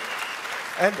 oh wait,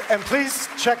 and please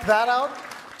check that out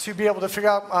to be able to figure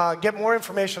out, get more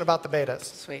information about the betas.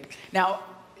 Sweet.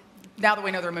 Now that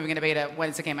we know they're moving into beta, when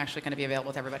is the game actually going to be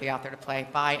available to everybody out there to play,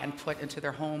 buy, and put into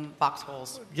their home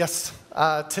foxholes? Yes.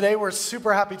 Today we're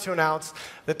super happy to announce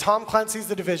that Tom Clancy's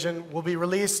The Division will be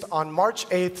released on March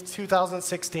 8th,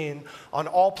 2016 on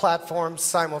all platforms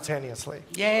simultaneously.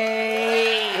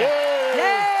 Yay!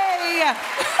 Yay! Yay!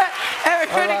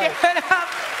 Everybody give it up.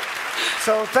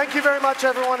 So thank you very much,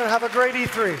 everyone, and have a great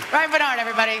E3. Ryan Bernard,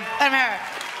 everybody. Let him hear it.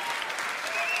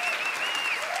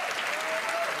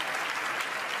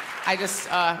 I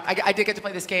did get to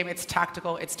play this game. It's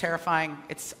tactical, it's terrifying,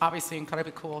 it's obviously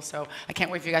incredibly cool, so I can't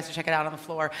wait for you guys to check it out on the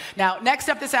floor. Now, next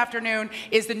up this afternoon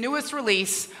is the newest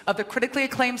release of the critically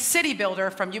acclaimed city builder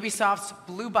from Ubisoft's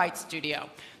Blue Byte studio.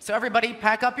 So everybody,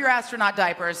 pack up your astronaut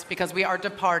diapers because we are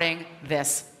departing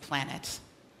this planet.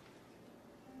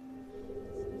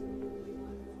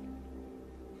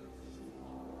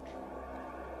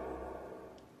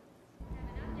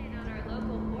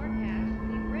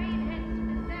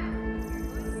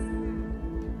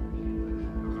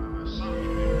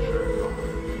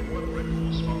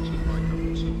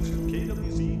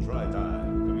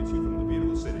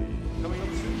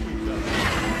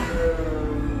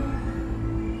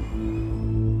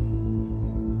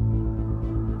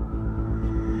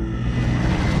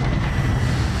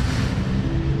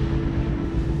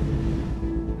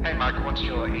 What's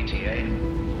your ETA?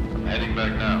 I'm heading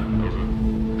back now. Over.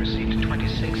 Proceed to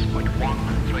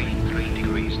 26.133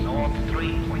 degrees north,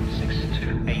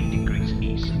 3.628 degrees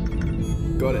east.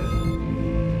 Got it.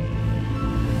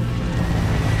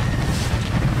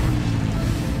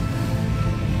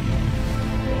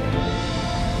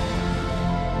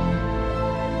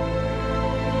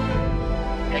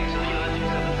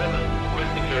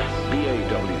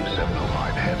 BAW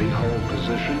 705 heavy, hold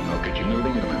position. I'll get you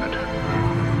moving in a minute.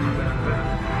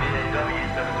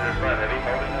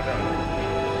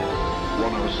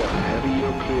 107 heavy,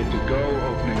 you're cleared to go.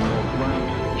 Opening north ramp,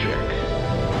 check.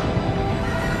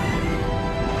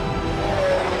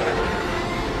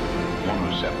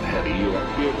 107 heavy, you are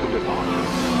cleared for departure.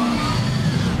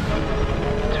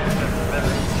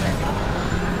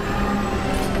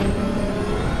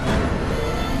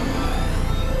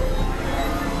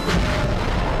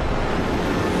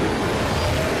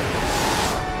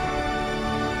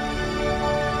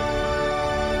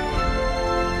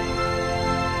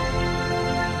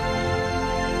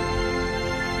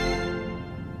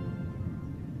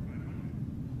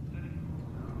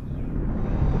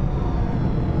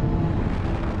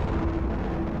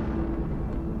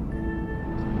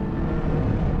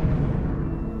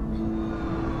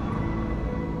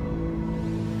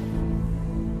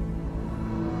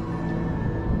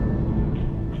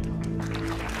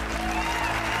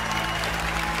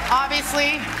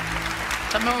 Obviously,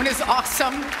 the moon is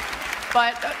awesome,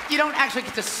 but you don't actually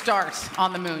get to start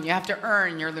on the moon. You have to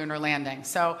earn your lunar landing.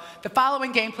 So the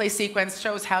following gameplay sequence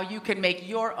shows how you can make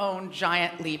your own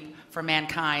giant leap for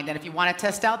mankind. And if you want to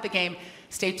test out the game,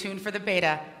 stay tuned for the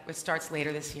beta, which starts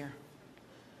later this year.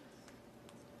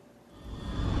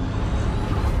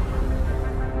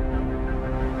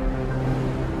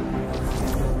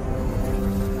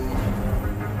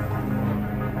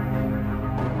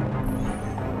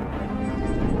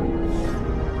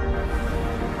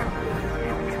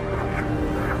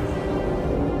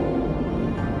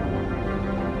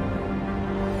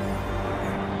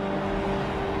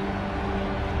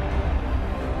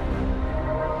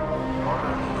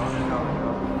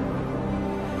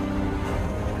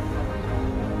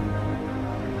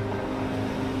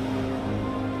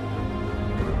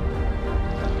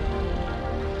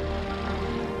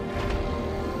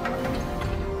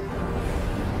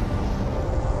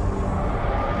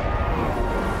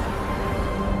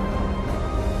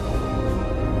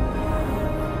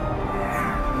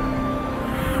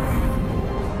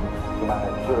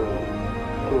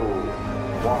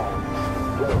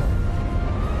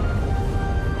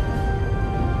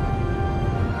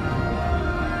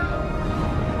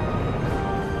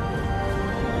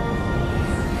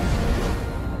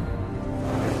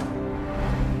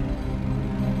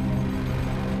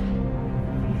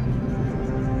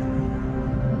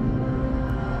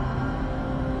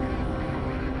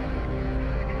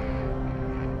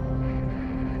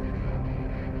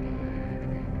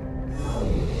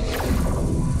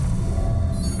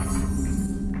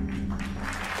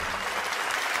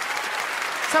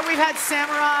 So we've had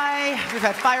samurai, we've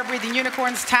had fire-breathing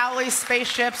unicorns, towelies,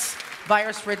 spaceships,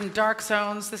 virus-ridden dark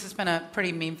zones. This has been a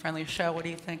pretty meme-friendly show. What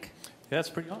do you think? Yeah, it's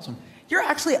pretty awesome. You're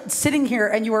actually sitting here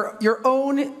and you are your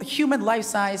own human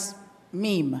life-size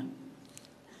meme.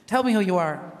 Tell me who you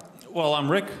are. Well,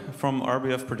 I'm Rick from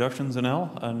RBF Productions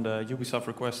NL, and Ubisoft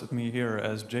requested me here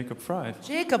as Jacob Fry.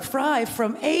 Jacob Fry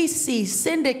from AC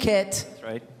Syndicate. That's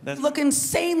right. You look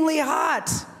insanely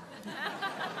hot.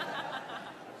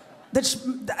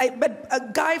 But a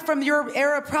guy from your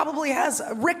era probably has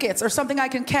rickets or something I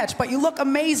can catch, but you look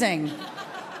amazing.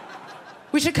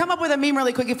 We should come up with a meme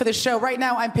really quickly for this show. Right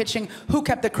now, I'm pitching who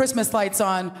kept the Christmas lights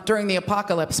on during the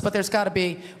apocalypse, but there's got to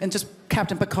be, and just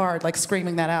Captain Picard, like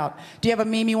screaming that out. Do you have a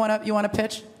meme you want to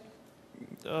pitch?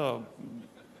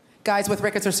 Guys with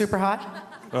rickets are super hot?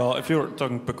 Well, if you're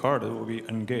talking Picard, it will be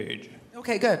Engage.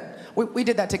 Okay, good. We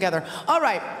did that together. All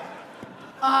right.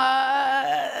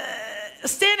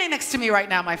 Standing next to me right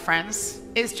now, my friends,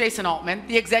 is Jason Altman,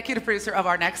 the executive producer of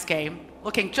our next game,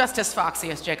 looking just as foxy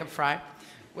as Jacob Fry,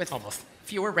 with almost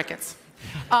fewer rickets.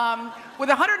 With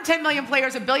 110 million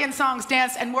players, 1 billion songs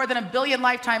danced, and more than 1 billion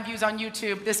lifetime views on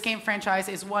YouTube, this game franchise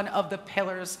is one of the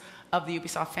pillars of the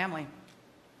Ubisoft family.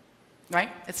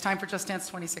 Right? It's time for Just Dance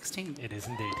 2016. It is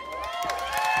indeed.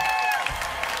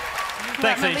 I'm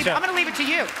going to leave it to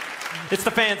you. It's the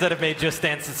fans that have made Just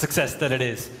Dance the success that it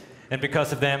is. And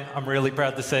because of them, I'm really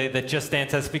proud to say that Just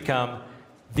Dance has become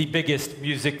the biggest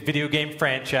music video game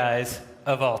franchise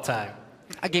of all time.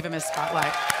 I gave him his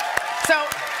spotlight. So,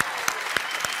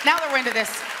 now that we're into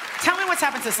this, tell me what's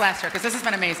happened since last year, because this has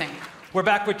been amazing. We're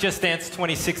back with Just Dance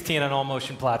 2016 on all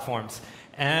motion platforms.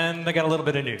 And I got a little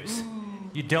bit of news.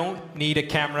 You don't need a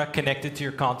camera connected to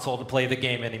your console to play the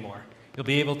game anymore. You'll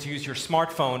be able to use your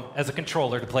smartphone as a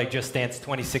controller to play Just Dance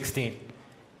 2016.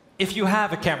 If you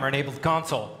have a camera-enabled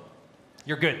console,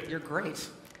 you're good. You're great.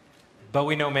 But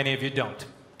we know many of you don't.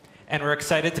 And we're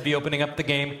excited to be opening up the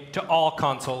game to all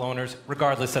console owners,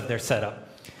 regardless of their setup.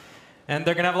 And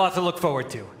they're going to have lots to look forward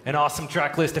to. An awesome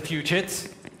track list of huge hits,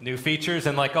 new features,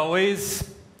 and like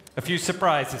always, a few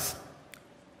surprises.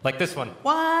 Like this one.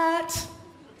 What?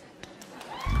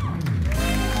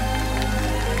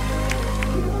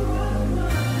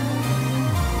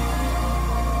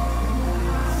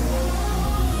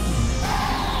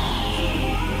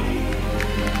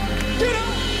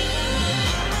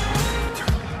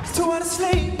 To out of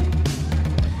sleep,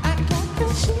 I got the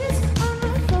sheets on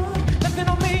my floor, nothing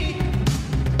on me,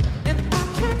 and I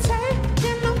can't take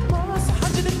it no more. It's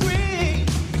 100 degrees.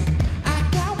 I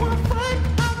got one foot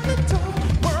out the door.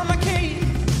 Where are my keys?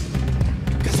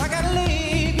 'Cause I gotta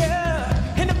leave, yeah.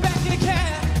 In the back of the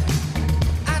cab,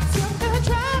 I took the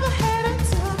drive ahead of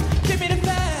time. Give me the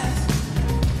fast.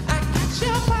 I got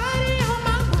your body on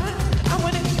my mind. I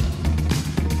want it.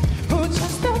 Who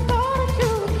just the thought of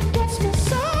you gets me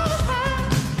so.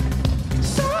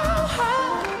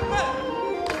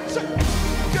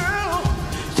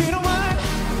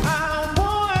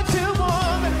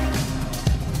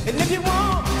 And if you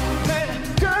want me,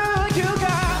 girl, you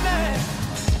got me.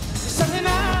 Something I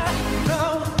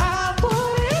know I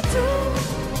wanted to.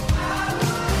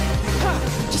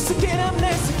 Just to get up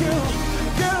next to you,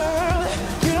 girl,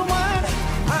 you know what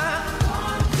I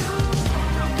want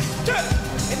to.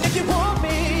 And if you want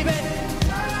me, baby,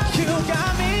 you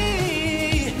got me.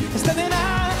 Something I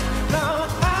know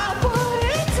I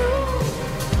wanted to.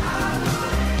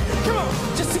 Come on,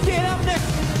 just to get up next to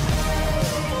you.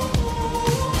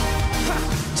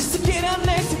 Get up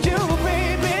next to you,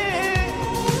 baby.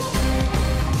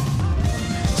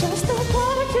 Just the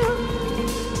thought of you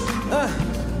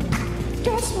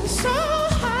gets me so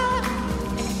high,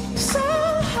 so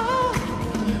high.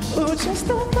 Ooh, just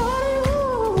the thought of you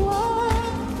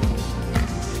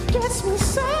gets me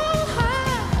so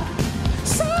high,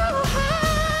 so high.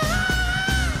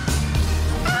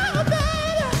 Oh,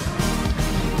 baby,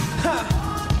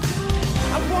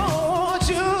 I want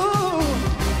you.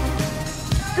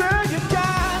 Girl, you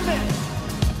got me.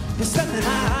 It's something I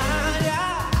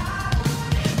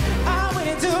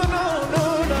wouldn't do, no.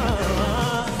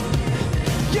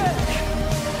 Yeah,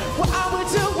 well, I would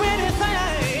do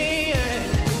anything.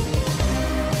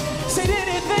 Say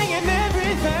anything and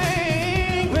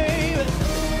everything,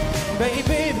 baby,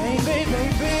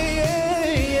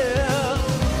 yeah.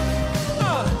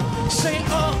 Say,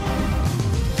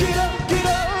 get up, get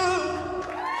up.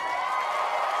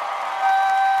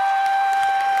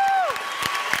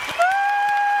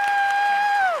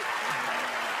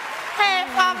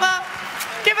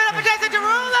 Give it up for Jason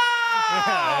Derulo!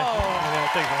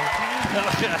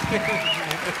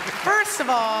 First of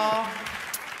all,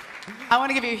 I want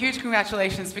to give you a huge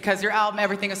congratulations because your album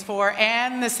Everything Is For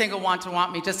and the single Want to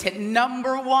Want Me just hit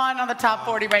 #1 on the top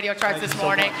 40 radio charts this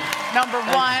morning.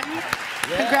 #1.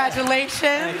 Congratulations.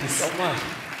 Thank you so much.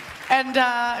 And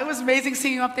it was amazing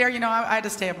seeing you up there. You know, I had to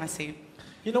stay at my seat.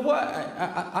 You know what?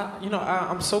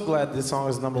 I'm so glad this song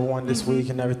is #1 this week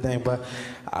and everything. But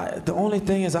the only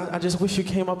thing is, I just wish you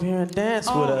came up here and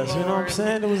danced with us. You know what I'm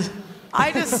saying? It was.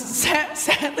 I just,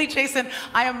 sadly, Jason,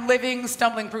 I am living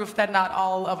stumbling proof that not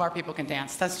all of our people can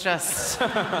dance. That's just,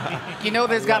 you know,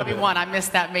 there's got to be one. I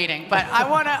missed that meeting, but I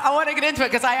wanna get into it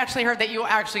because I actually heard that you're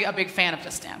actually a big fan of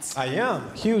Just Dance. I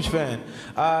am, huge fan.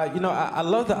 You know, I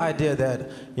love the idea that,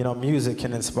 you know, music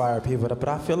can inspire people, but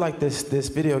I feel like this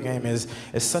video game is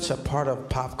such a part of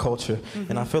pop culture,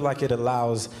 and I feel like it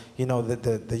allows, you know,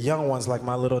 the young ones like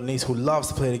my little niece who loves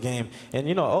to play the game, and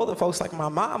you know, older folks like my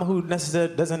mom who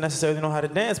doesn't necessarily know how to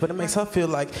dance, but it makes her feel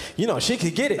like, you know, she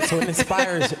could get it, so it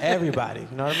inspires everybody.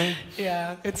 You know what I mean?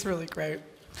 Yeah, it's really great.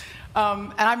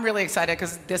 And I'm really excited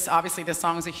because this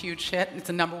song is a huge hit.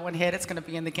 It's a #1 hit. It's going to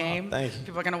be in the game. Thank you.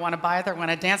 People are going to want to buy it. They're going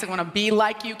to dance. They want to be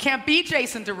like you. Can't be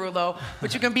Jason Derulo,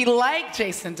 but you can be like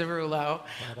Jason Derulo.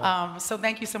 So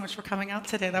thank you so much for coming out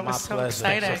today. That was so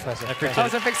exciting. That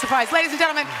was a big surprise. Ladies and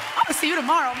gentlemen, I'll see you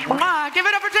tomorrow. Mwah. Give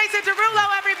it up for Jason Derulo,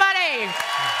 everybody.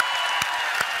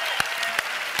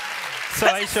 So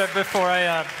Aisha, before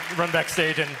I run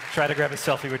backstage and try to grab a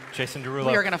selfie with Jason Derulo.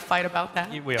 We are going to fight about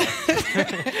that. We are.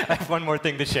 I have one more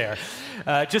thing to share.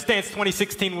 Just Dance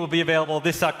 2016 will be available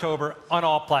this October on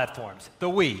all platforms. The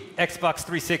Wii, Xbox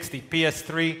 360,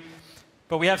 PS3.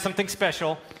 But we have something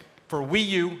special for Wii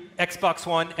U, Xbox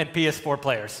One, and PS4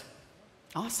 players.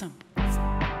 Awesome.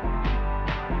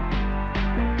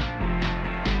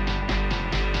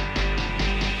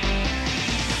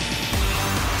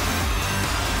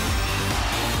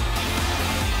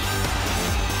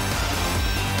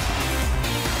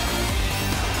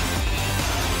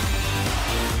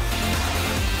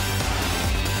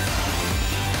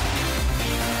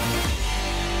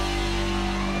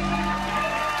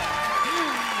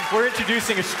 We're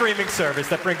introducing a streaming service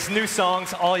that brings new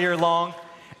songs all year long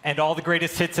and all the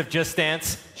greatest hits of Just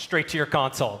Dance straight to your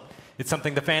console. It's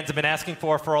something the fans have been asking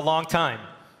for a long time.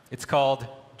 It's called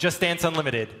Just Dance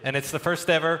Unlimited, and it's the first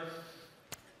ever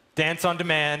dance on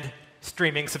demand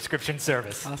streaming subscription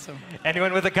service. Awesome.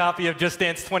 Anyone with a copy of Just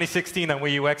Dance 2016 on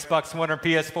Wii U, Xbox One, or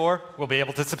PS4 will be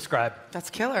able to subscribe. That's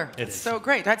killer. It's so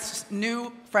great. That's just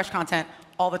new, fresh content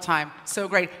all the time. So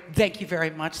great. Thank you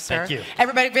very much, sir. Thank you.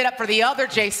 Everybody give it up for the other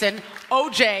Jason,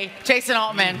 OJ, Jason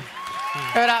Altman.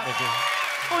 Give it up. Thank you.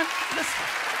 Come on, listen.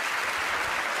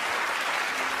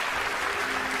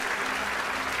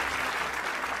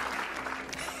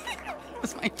 It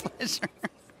was my pleasure.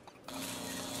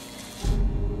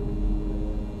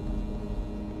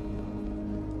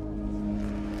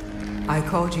 I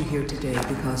called you here today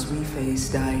because we face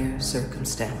dire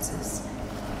circumstances.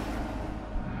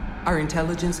 Our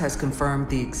intelligence has confirmed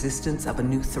the existence of a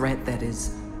new threat that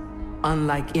is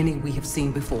unlike any we have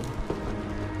seen before.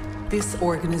 This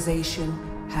organization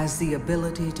has the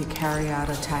ability to carry out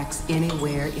attacks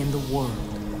anywhere in the world.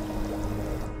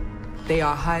 They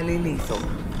are highly lethal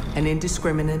and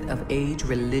indiscriminate of age,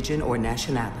 religion, or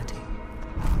nationality.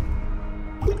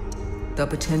 The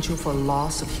potential for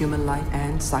loss of human life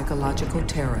and psychological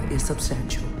terror is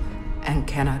substantial and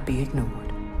cannot be ignored.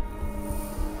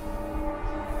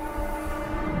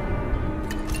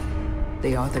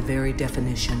 They are the very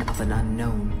definition of an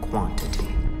unknown quantity.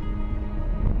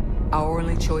 Our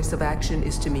only choice of action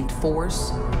is to meet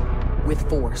force with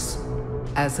force.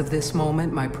 As of this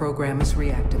moment, my program is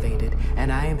reactivated,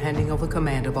 and I am handing over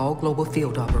command of all global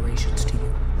field operations to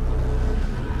you.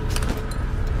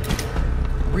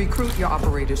 Recruit your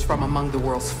operators from among the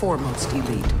world's foremost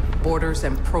elite. Borders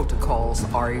and protocols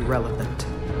are irrelevant.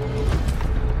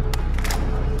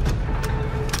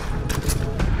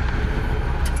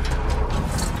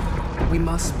 We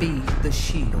must be the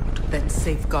shield that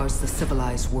safeguards the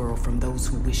civilized world from those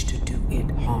who wish to do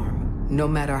it harm. No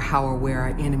matter how or where our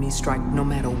enemies strike, no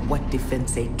matter what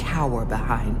defense they cower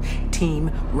behind,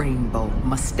 Team Rainbow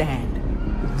must stand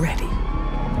ready.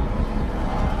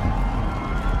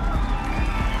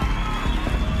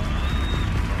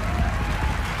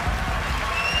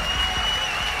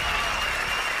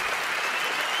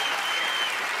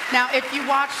 Now, if you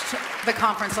watched the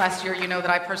conference last year, you know that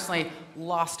I personally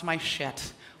lost my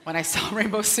shit when I saw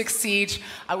Rainbow Six Siege.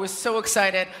 I was so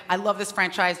excited. I love this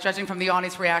franchise. Judging from the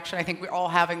audience reaction, I think we're all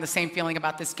having the same feeling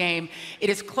about this game. It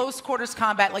is close quarters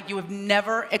combat like you have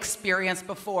never experienced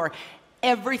before.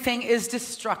 Everything is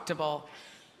destructible.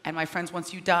 And my friends,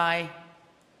 once you die,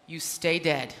 you stay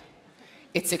dead.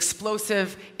 It's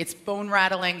explosive, it's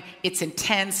bone-rattling, it's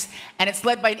intense, and it's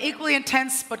led by an equally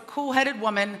intense but cool-headed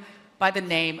woman by the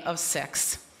name of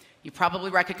Six. You probably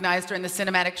recognized her in the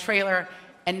cinematic trailer,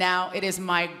 and now it is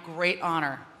my great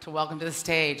honor to welcome to the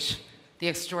stage the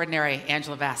extraordinary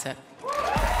Angela Bassett.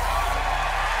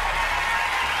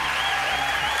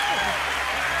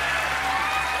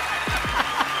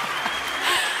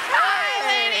 Hi,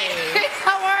 lady.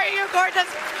 How are you, gorgeous?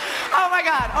 Oh my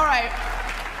God! All right.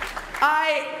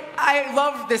 I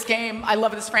love this game. I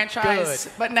love this franchise.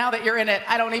 Good. But now that you're in it,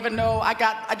 I don't even know.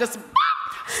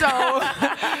 So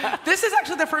this is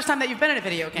actually the first time that you've been in a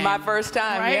video game. My first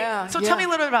time, right? yeah. So tell me a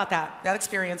little bit about that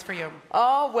experience for you.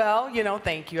 Oh, well, you know,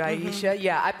 thank you, Aisha.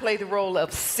 Yeah, I play the role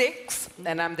of Six,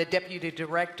 and I'm the deputy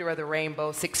director of the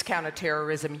Rainbow Six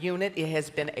Counterterrorism Unit. It has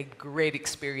been a great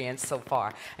experience so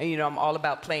far. And, you know, I'm all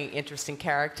about playing interesting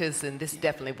characters, and this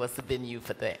definitely was the venue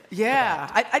for that. Yeah,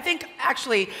 I think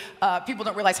actually people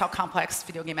don't realize how complex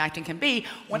video game acting can be.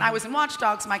 When I was in Watch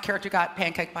Dogs, my character got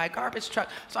pancaked by a garbage truck,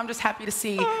 so I'm just happy to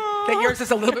see that yours is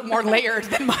a little bit more layered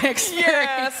than my experience.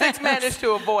 Yeah, Six managed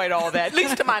to avoid all that, at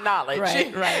least to my knowledge.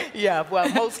 Right. Yeah, well,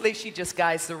 mostly she just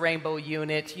guides the Rainbow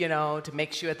unit, you know, to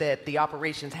make sure that the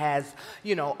operations has,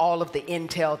 you know, all of the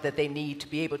intel that they need to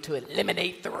be able to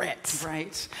eliminate threats.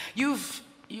 Right.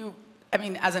 I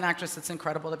mean, as an actress, it's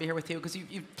incredible to be here with you because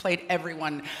you've played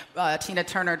everyone. Tina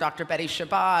Turner, Dr. Betty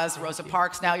Shabazz, Rosa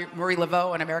Parks, now you're Marie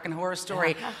Laveau in American Horror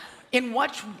Story.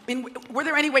 Were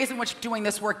there any ways in which doing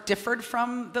this work differed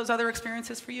from those other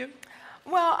experiences for you?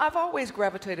 Well, I've always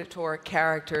gravitated toward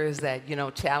characters that, you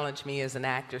know, challenge me as an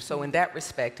actor. So in that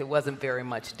respect, it wasn't very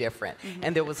much different.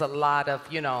 And there was a lot of,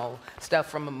 you know,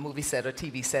 stuff from a movie set or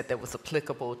TV set that was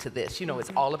applicable to this. You know, it's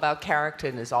all about character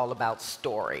and it's all about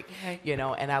story, you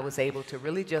know, and I was able to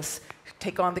really just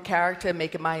take on the character and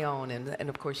make it my own. And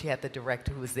of course, you had the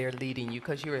director who was there leading you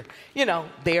because you were, you know,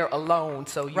 there alone.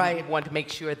 So you wanted to make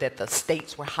sure that the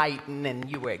stakes were heightened and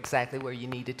you were exactly where you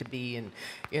needed to be. And,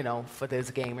 you know, for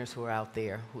those gamers who are out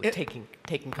there who are taking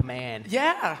command.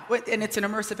 Yeah, and it's an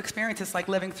immersive experience. It's like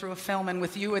living through a film. And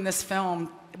with you in this film,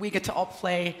 we get to all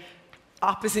play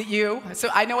opposite you. So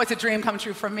I know it's a dream come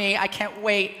true for me. I can't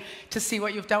wait to see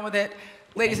what you've done with it.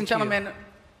 Ladies and gentlemen,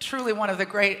 truly one of the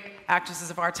great actresses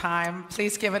of our time.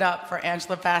 Please give it up for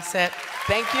Angela Bassett.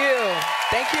 Thank you.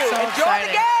 Thank you. So Enjoy exciting.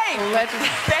 the game.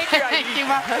 Thank you. Thank you,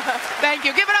 Mark. Thank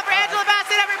you. Give it up for Angela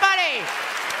Bassett, everybody.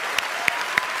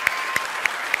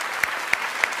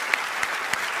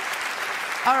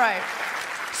 All right.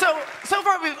 So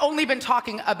far we've only been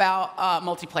talking about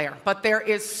multiplayer, but there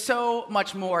is so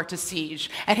much more to Siege.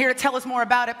 And here to tell us more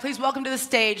about it, please welcome to the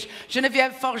stage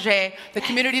Geneviève Forget, the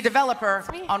community developer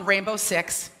on Rainbow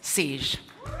Six Siege.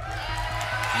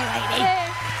 Hey, lady.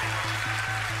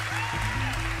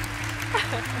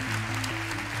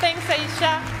 Thanks,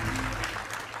 Aisha.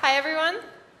 Hi, everyone.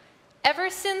 Ever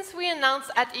since we announced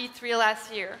at E3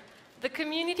 last year, the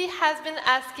community has been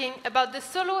asking about the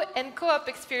solo and co-op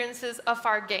experiences of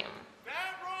our game.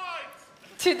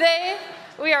 Today,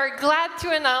 we are glad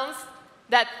to announce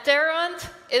that Terror Hunt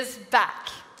is back.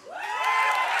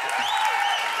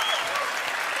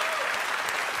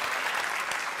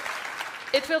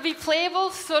 It will be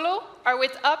playable solo or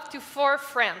with up to 4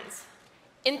 friends.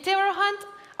 In Terror Hunt,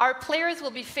 our players will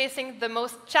be facing the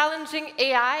most challenging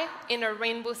AI in a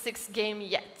Rainbow Six game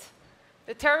yet.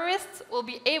 The terrorists will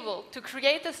be able to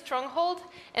create a stronghold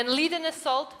and lead an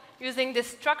assault using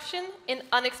destruction in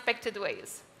unexpected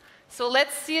ways. So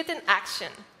let's see it in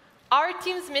action. Our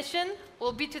team's mission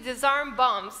will be to disarm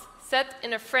bombs set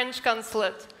in a French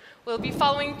consulate. We'll be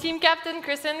following Team Captain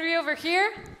Chris Henry over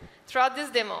here throughout this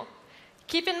demo.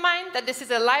 Keep in mind that this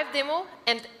is a live demo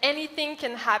and anything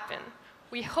can happen.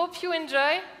 We hope you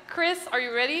enjoy. Chris, are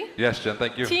you ready? Yes, Jen,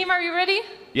 thank you. Team, are you ready?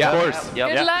 Yeah, of course.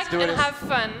 Good luck and have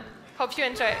fun. Hope you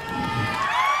enjoy.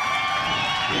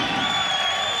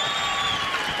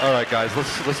 All right, guys,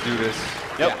 let's do this.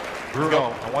 Yep.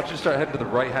 Bruno, I want you to start heading to the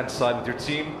right-hand side with your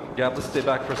team. Gab, let's stay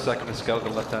back for a second and scout the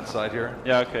left-hand side here.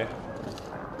 Yeah, okay.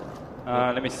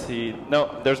 Let me see.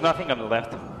 No, there's nothing on the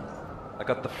left. I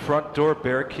got the front door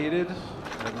barricaded,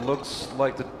 and it looks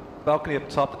like the balcony up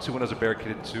top, the 2 windows are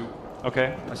barricaded too.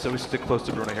 Okay. I said we stick close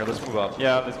to Bruno here. Let's move up.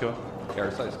 Yeah, let's go. Yeah,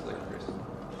 our side is clear, Chris.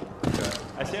 Okay.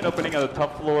 I see an opening on the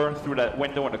top floor through that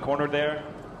window in the corner there.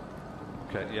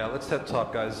 Okay, yeah, let's head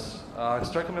top, guys.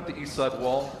 Start coming up the east side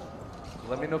wall.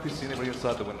 Let me know if you see anybody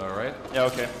inside the window, all right? Yeah,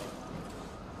 okay.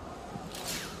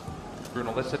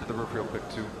 Bruno, let's head to the roof real quick,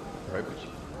 too. All right,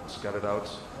 scout it out.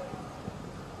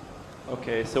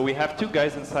 Okay, so we have 2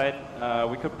 guys inside.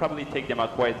 We could probably take them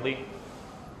out quietly.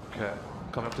 Okay,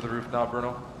 coming up to the roof now,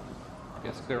 Bruno.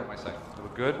 Yes, clear on my side.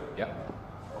 Look good? Yeah.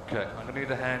 Okay, I'm gonna need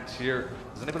a hand here.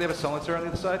 Does anybody have a silencer on the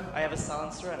other side? I have a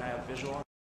silencer and I have visual.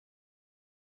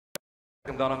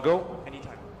 Come down and go.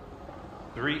 Anytime.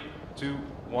 3, 2,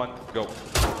 1, go.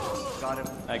 Got him.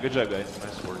 All right, good job, guys.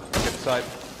 Nice work. Get inside.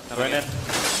 Right in.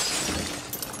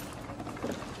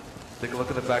 Take a look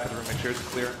at the back of the room. Make sure it's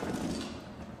clear.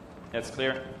 It's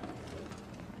clear.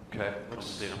 Okay,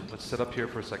 let's sit up here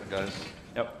for a second, guys.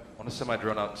 Yep. I want to send my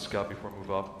drone out and scout before I move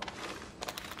up.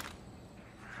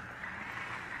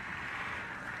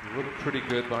 You look pretty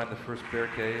good behind the first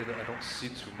barricade. I don't see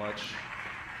too much.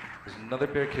 There's another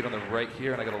barricade on the right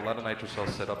here, and I got a lot of nitro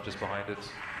cells set up just behind it.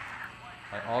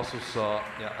 I also saw,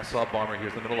 I saw a bomber here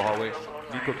in the middle of the hallway.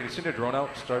 Nico, can you send your drone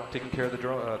out? Start taking care of the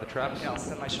traps. Yeah, I'll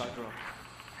send my shock drone.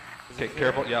 Okay,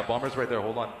 careful. Yeah, bomber's right there.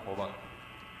 Hold on, hold on.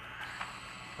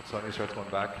 That's when he starts going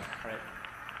back. All right.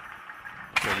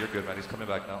 Okay, you're good, man. He's coming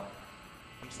back now.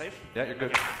 I'm safe? Yeah, you're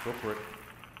good. Go for it.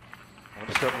 I'm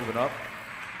gonna start moving up.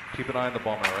 Keep an eye on the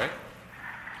bomber, all right?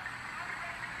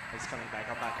 He's coming back.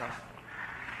 I'll back off.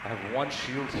 I have one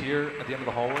shield here at the end of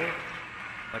the hallway.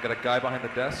 I got a guy behind the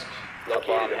desk.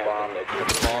 Located a bomb. I got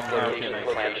a bomb there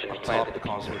Location on top of the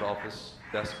consulate office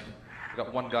desk. I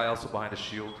got one guy also behind a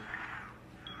shield.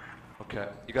 Okay,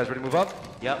 you guys ready to move up?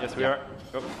 Yep. Yes, we are.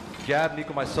 Go. Gab,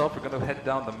 Nico, myself, we're gonna head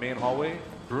down the main hallway.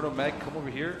 Bruno, Meg, come over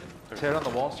here. Tear down the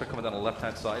wall and start coming down the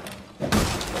left-hand side.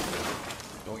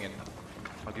 Going in.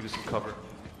 I'll give you some cover.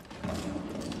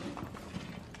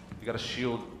 You got a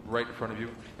shield right in front of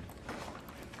you.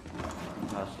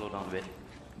 Slow down a bit.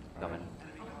 Coming.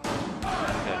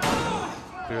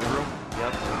 Clear the room?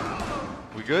 Yep.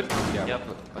 We good? Yeah.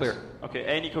 Yep. Clear. Okay,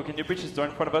 hey Nico, can you bridge this door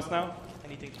in front of us now?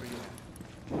 Anything for you.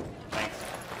 Thanks.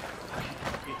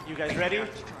 You guys ready?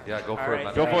 Yeah, go All for right, it,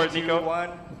 man. Go for it, Nico. 2, 1.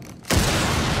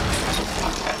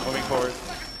 Moving forward.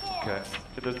 Okay.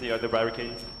 There's the other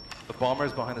barricade. The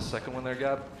bomber's behind the second one there,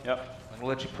 Gab. Yep. I'm gonna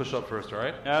let you push up first, all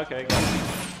right? Yeah, okay, got it.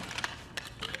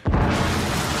 Okay,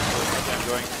 I'm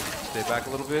going. Stay back a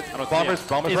little bit. Bomber's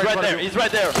Bomber's right in front there. of you. He's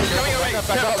right there. He's coming away.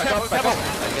 Back up.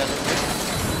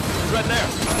 He's right there.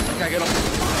 Okay, get him.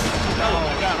 No,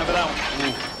 I'm down.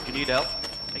 Ooh. You need help?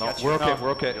 No, we're okay,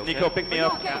 we're okay. Nico, pick me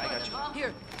up. Yeah, I got you.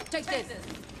 Here, take this.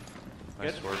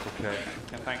 Nice work, okay.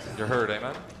 Yeah, thanks. You're hurt, eh,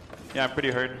 man? Yeah, I'm pretty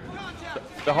hurt.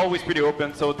 The hallway's pretty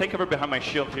open, so take cover behind my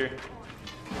shield here.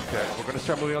 Okay, we're gonna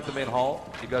start moving up the main hall.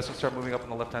 You guys can start moving up on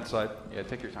the left-hand side. Yeah,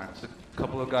 take your time. There's a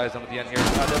couple of guys down at the end here.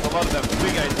 There's a lot of them.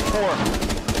 3 guys. 4.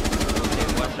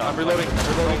 I'm reloading.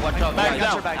 Watch out. Back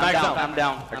down. Back down. I'm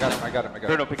down. I got him.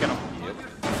 Bruno, pick him up.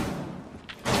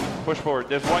 Push forward.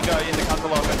 There's one guy in the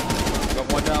console office.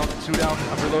 Got 1 down, 2 down.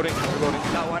 I'm reloading.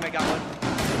 Got one, I got one.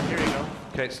 Here you go.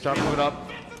 Okay, start moving up.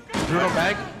 Bruno,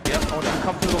 bag. Yep. I want you to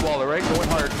come through the wall, all right? Going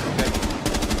hard. Okay.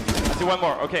 I see one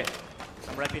more. Okay.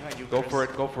 I'm right behind you. Go for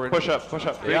it. Go for it. Push up.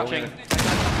 Yeah. Breaching.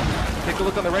 Take a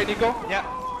look on the right, Nico. Yeah.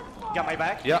 Got my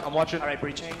back? Yeah, I'm watching. All right,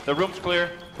 breaching. The room's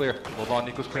clear. Clear. Hold on,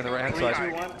 Nico's clearing the right-hand 3, side. 2,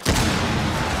 1.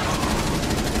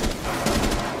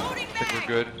 I think we're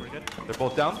good. They're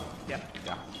both down? Yeah.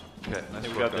 Okay, nice We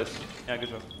work, got guys. this. Yeah, good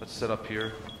job. Let's set up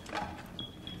here.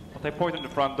 I'll take point in the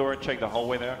front door and check the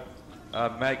hallway there.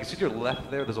 Mag, you see to your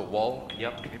left there, there's a wall?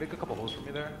 Yep. Can you make a couple holes for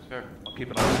me there? Sure. I'll keep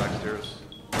an eye on the back stairs.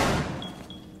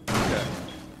 Okay.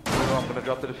 So I'm gonna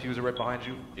drop the diffuser right behind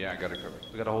you. Yeah, I got it covered.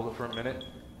 We gotta hold it for a minute.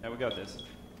 Yeah, we got this.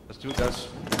 Let's do it, guys.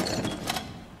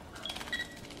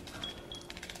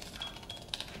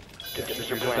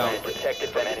 Diffuser down. Protected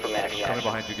from enemy action. Coming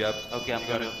behind you, Gab. Okay, I'm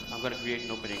gonna create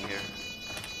an opening here.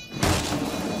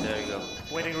 There you go.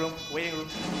 Waiting room.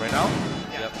 Right now?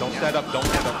 Yeah. Don't stand up, don't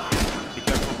stand up. Be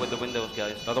careful with the windows,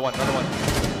 guys. Another one.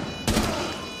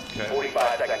 Okay.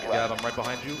 45 seconds left. Gab, I'm right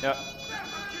behind you. Yeah.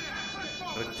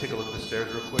 I'm gonna take a look at the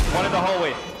stairs real quick. One in the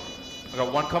hallway. I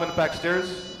got one coming back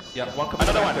stairs. Yeah, one coming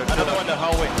Another back one. stairs. Another one in the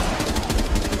hallway.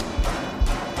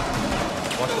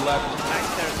 Watch the left.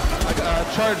 Backstairs.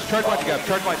 Charge behind you, Gab.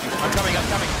 Charge behind you. I'm coming.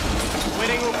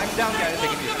 Waiting room. I'm down, guys.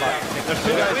 Taking these spots. There's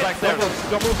 2 guys back there.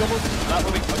 Don't move. Not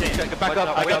moving. Okay. Get back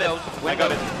up. I got it. I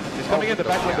got it. He's coming in the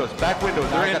back windows. Back windows.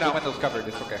 They're in now. windows covered.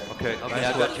 It's okay. Okay. Okay,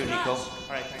 I got you, Nico. All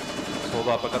right, thanks. Hold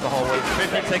up. I got the hallway.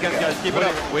 15 seconds, guys. Keep it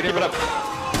up. Wait, Keep it up.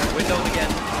 Windows again.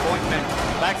 Appointment.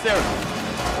 Backstairs.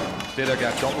 Stay there,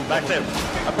 guys. Don't move. Backstairs.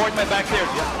 Appointment backstairs.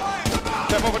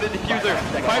 Step over the diffuser.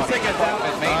 5 seconds.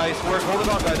 Nice work. Hold it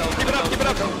on, guys. Keep it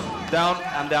up. Down.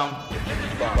 I'm down.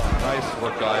 Nice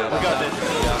work, guys. We got this.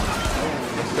 Yeah.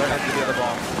 Let's go ahead and get the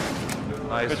bomb.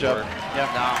 Nice Good job. work. Yeah.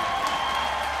 Down.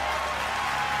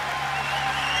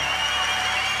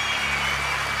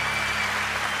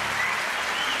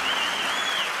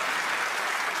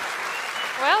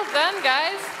 Well done,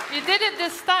 guys. You did it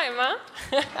this time, huh?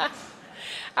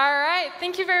 All right,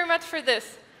 thank you very much for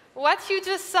this. What you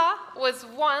just saw was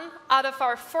one out of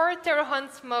our 4 Terror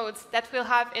Hunt modes that we'll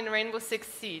have in Rainbow Six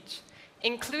Siege,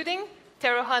 including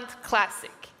Terror Hunt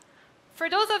Classic. For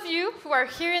those of you who are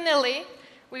here in LA,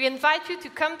 we invite you to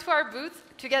come to our booth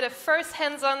to get a first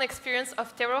hands-on experience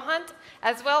of Terror Hunt,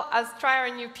 as well as try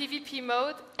our new PvP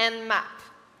mode and map.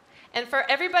 And for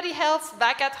everybody else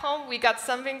back at home, we got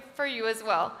something for you as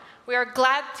well. We are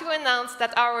glad to announce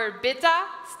that our beta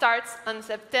starts on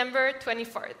September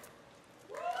 24th.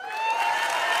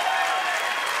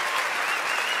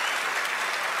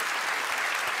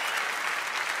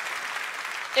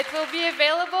 It will be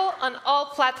available on all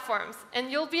platforms,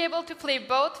 and you'll be able to play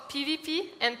both PvP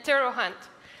and Terror Hunt.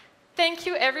 Thank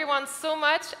you everyone so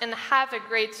much, and have a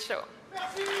great show.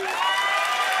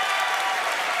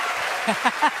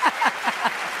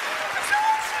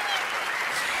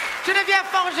 Geneviève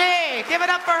Forger, give it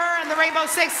up for her and the Rainbow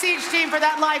Six Siege team for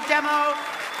that live demo.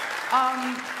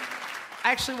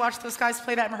 I actually watched those guys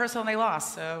play that in rehearsal and they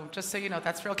lost, so just so you know,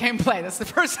 that's real gameplay. That's the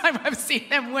first time I've seen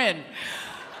them win.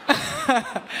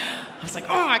 I was like,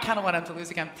 oh, I kind of want them to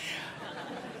lose again.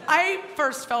 I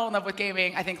first fell in love with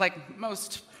gaming, I think like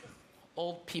most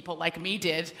old people like me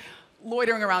did,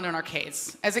 loitering around in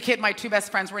arcades. As a kid, my 2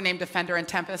 best friends were named Defender and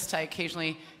Tempest. I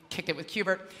occasionally kicked it with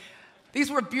Qbert. These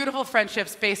were beautiful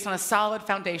friendships based on a solid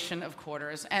foundation of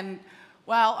quarters. And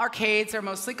while arcades are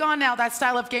mostly gone now, that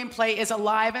style of gameplay is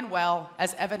alive and well,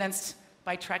 as evidenced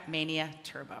by Trackmania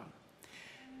Turbo.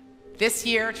 This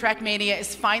year, Trackmania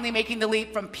is finally making the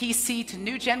leap from PC to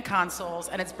new-gen consoles,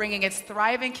 and it's bringing its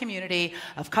thriving community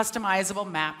of customizable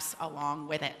maps along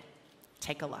with it.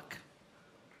 Take a look.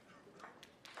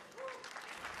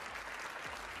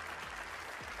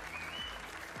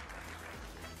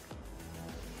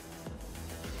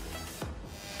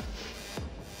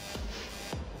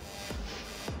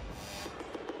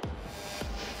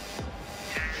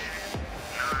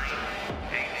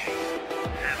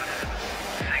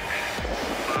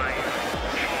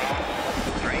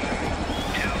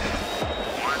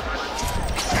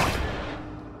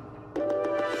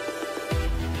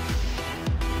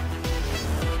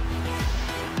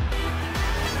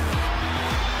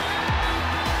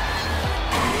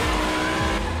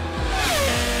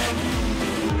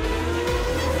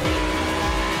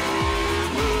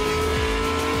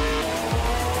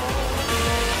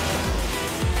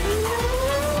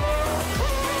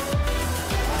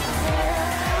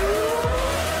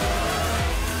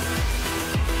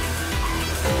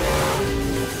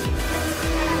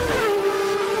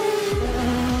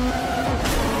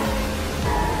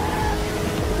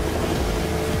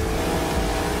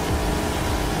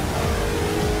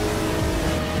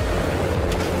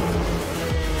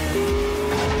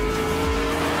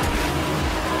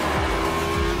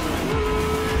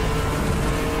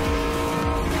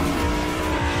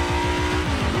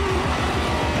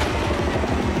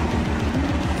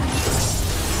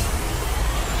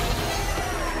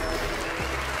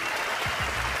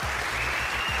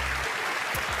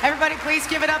 Everybody, please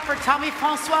give it up for Tommy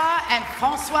Francois and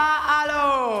Francois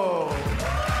Allo.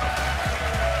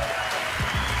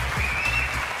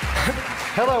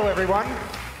 Hello, everyone.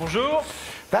 Bonjour.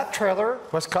 That trailer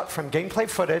was cut from gameplay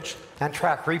footage and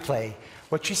track replay.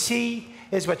 What you see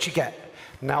is what you get.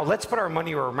 Now let's put our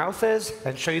money where our mouth is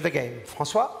and show you the game.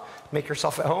 Francois, make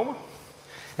yourself at home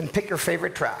and pick your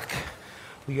favorite track.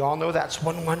 We all know that's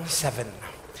 117.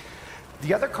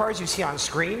 The other cars you see on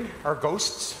screen are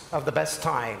ghosts of the best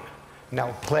time.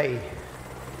 Now play.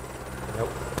 Nope.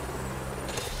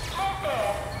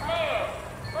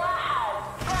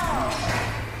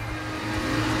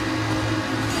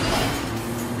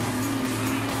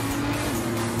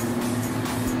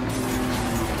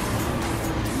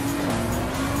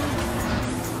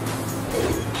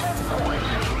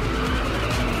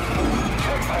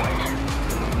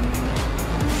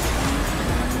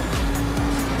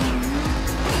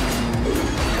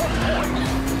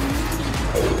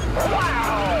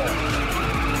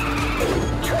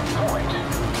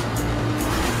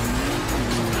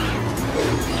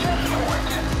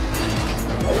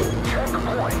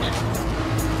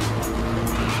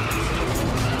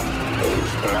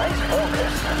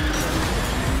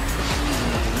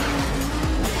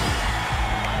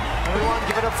 Everyone,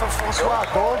 give it up for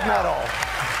Francois, gold medal.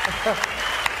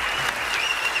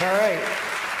 All right,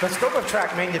 the scope of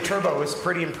Trackmania Turbo is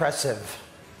pretty impressive.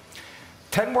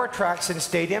 10 more tracks in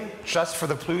Stadium just for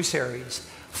the Blue Series.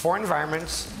 4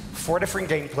 environments, 4 different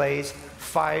gameplays,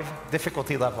 5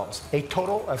 difficulty levels. A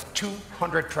total of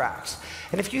 200 tracks.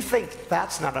 And if you think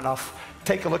that's not enough,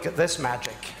 take a look at this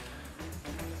magic.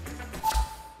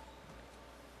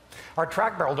 Our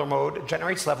track builder mode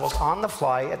generates levels on the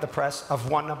fly at the press of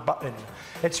one button.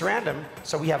 It's random,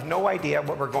 so we have no idea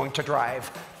what we're going to drive.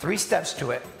 3 steps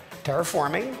to it.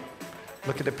 Terraforming,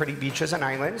 look at the pretty beaches and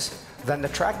islands, then the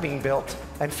track being built,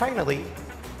 and finally,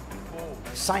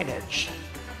 signage.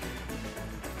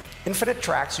 Infinite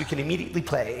tracks you can immediately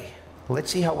play.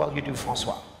 Let's see how well you do,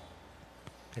 Francois.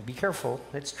 And be careful,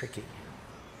 it's tricky.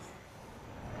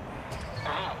 3,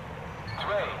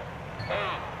 2,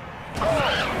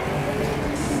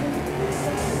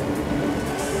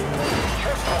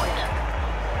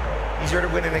 1. Easier to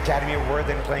win an Academy Award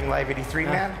than playing Live 83,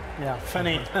 man? Yeah,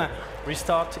 funny.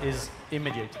 Restart is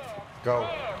immediate. Go.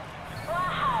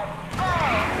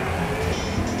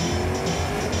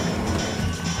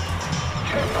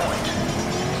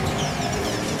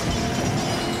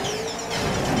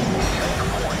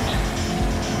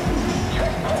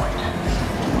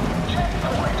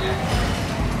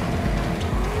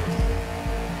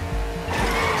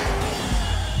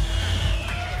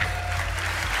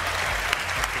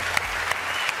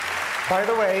 By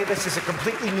the way, this is a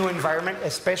completely new environment,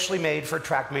 especially made for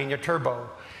Trackmania Turbo.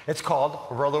 It's called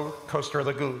Roller Coaster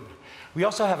Lagoon. We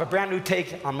also have a brand new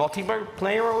take on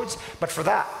multiplayer modes, but for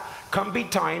that, come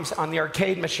beat times on the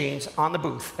arcade machines on the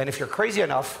booth. And if you're crazy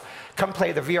enough, come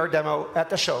play the VR demo at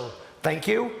the show. Thank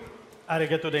you.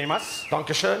 Arigato gozaimasu.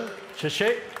 Dankeschön.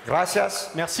 Cheche.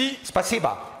 Gracias. Merci.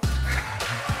 Spasiba.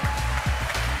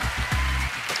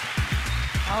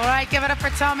 All right, give it up for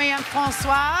Tommy and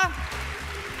Francois.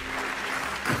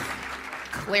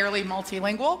 Clearly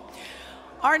multilingual.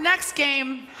 Our next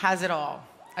game has it all.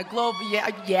 A global,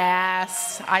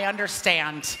 yes, I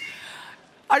understand.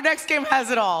 Our next game has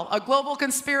it all. A global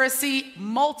conspiracy,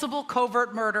 multiple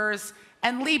covert murders,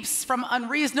 and leaps from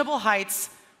unreasonable heights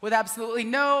with absolutely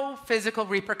no physical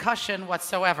repercussion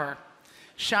whatsoever.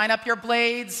 Shine up your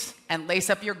blades and lace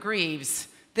up your greaves.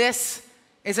 This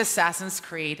is Assassin's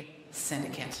Creed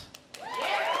Syndicate.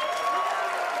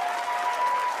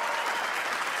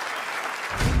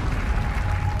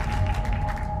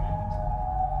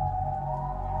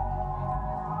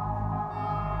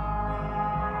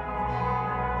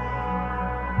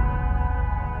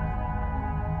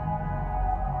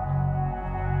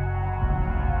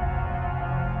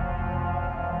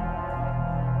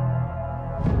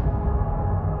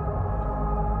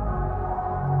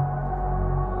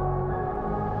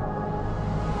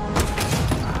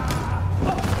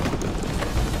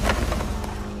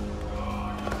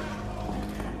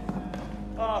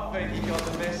 I think you got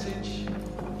the message.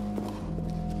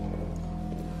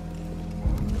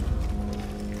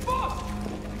 Boss!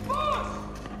 Boss!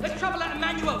 Let's travel out of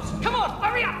manuals. Come on,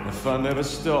 hurry up! The fun never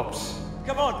stops.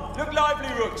 Come on, look lively,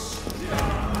 Rooks.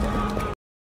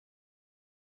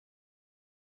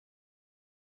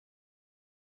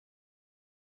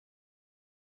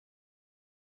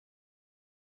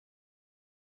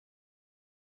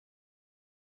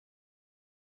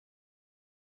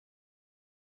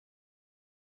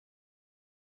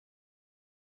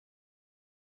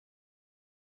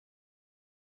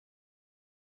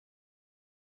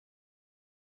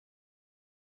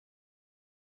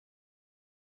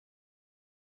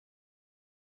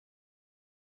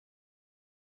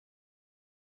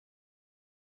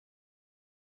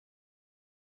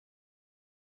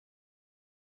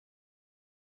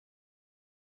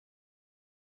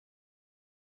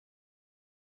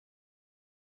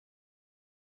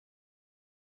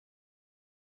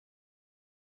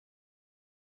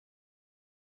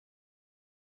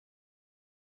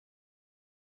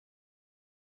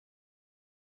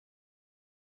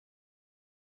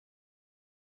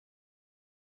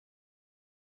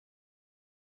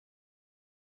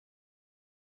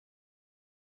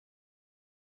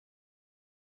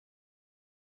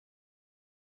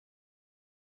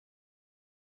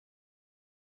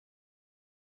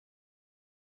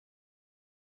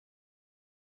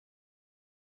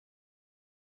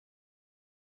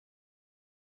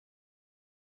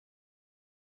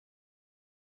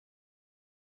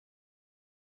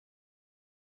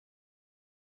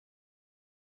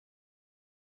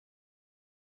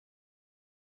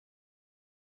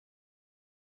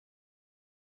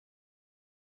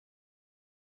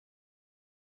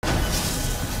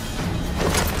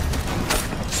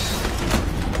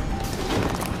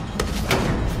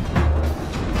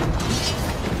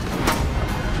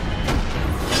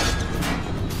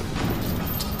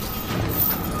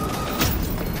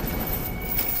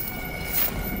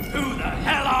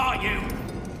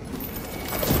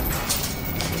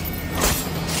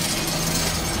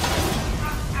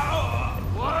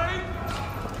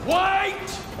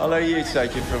 I'll let you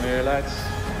take it from here, lads.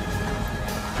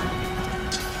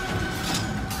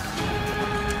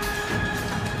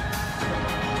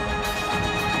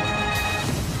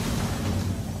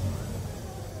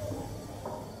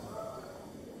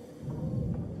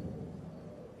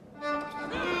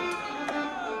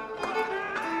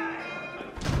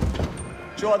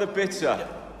 Try the bitter.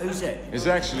 Who's it? It's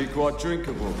actually quite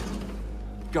drinkable.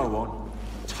 Go on,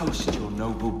 toast your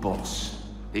noble boss,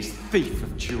 this thief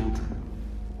of children.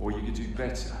 Or you could do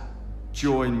better.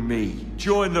 Join me.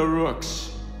 Join the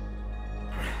Rooks.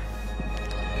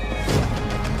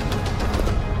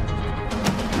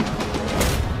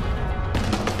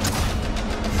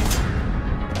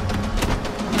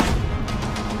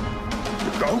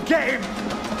 Go get him!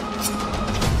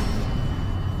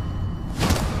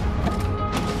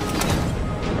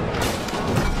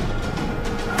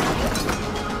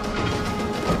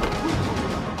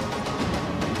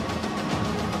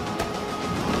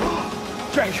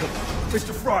 Jacob,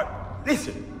 Mr. Fright,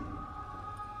 listen.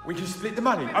 We can split the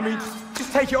money. I mean,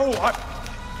 just take it all.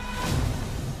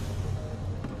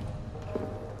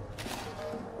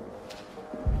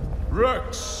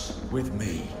 Rooks, with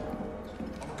me.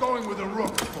 I'm going with a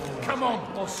rook. Come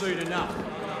on. Or soon enough.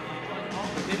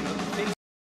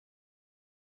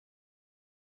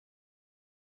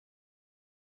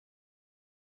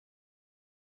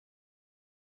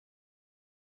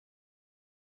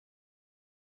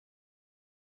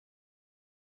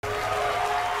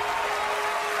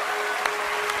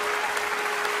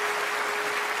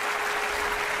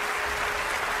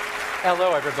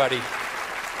 Hello, everybody.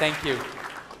 Thank you.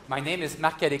 My name is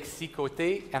Marc-Alexis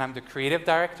Côté, and I'm the creative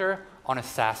director on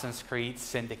Assassin's Creed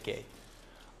Syndicate.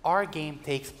 Our game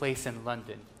takes place in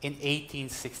London in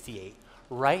 1868,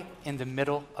 right in the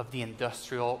middle of the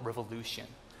Industrial Revolution.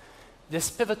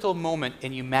 This pivotal moment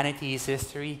in humanity's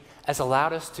history has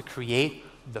allowed us to create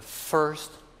the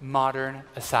first modern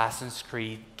Assassin's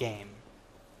Creed game.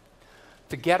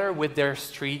 Together with their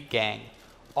street gang,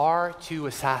 our two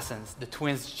assassins, the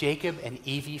twins Jacob and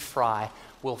Evie Fry,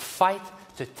 will fight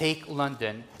to take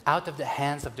London out of the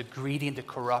hands of the greedy and the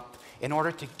corrupt in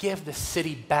order to give the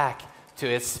city back to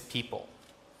its people.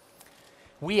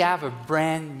 We have a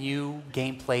brand new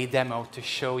gameplay demo to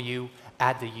show you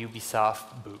at the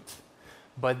Ubisoft booth.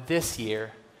 But this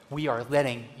year, we are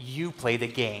letting you play the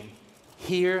game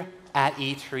here at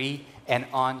E3 and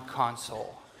on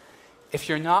console. If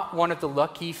you're not one of the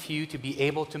lucky few to be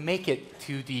able to make it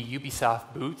to the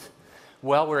Ubisoft booth,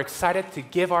 well, we're excited to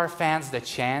give our fans the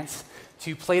chance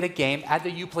to play the game at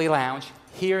the Uplay Lounge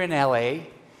here in LA,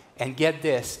 and get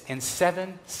this, in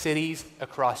 7 cities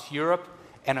across Europe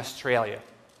and Australia.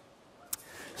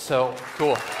 So,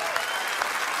 cool.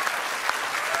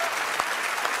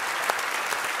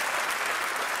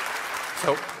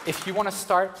 So, if you want to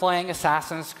start playing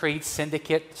Assassin's Creed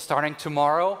Syndicate starting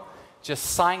tomorrow,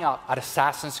 just sign up at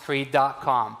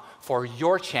assassinscreed.com for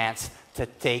your chance to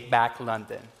take back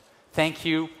London. Thank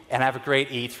you, and have a great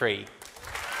E3.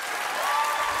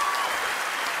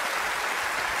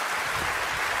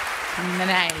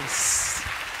 Nice.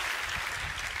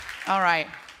 All right.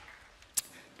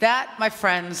 That, my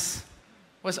friends,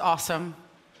 was awesome.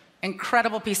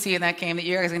 Incredible PC in that game that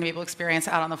you guys are going to be able to experience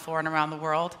out on the floor and around the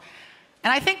world.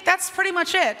 And I think that's pretty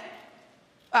much it.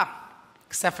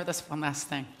 Except for this one last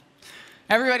thing.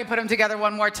 Everybody put them together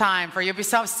one more time for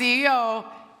Ubisoft CEO,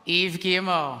 Yves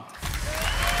Guillemot.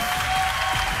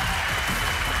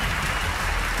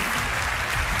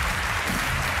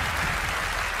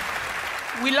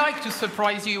 We like to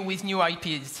surprise you with new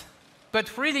IPs,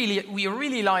 but really, we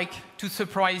really like to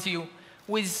surprise you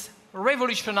with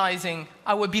revolutionizing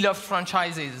our beloved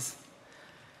franchises.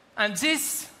 And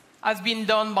this has been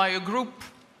done by a group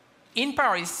in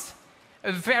Paris,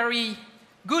 a very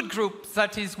good group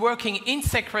that is working in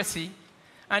secrecy,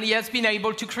 and he has been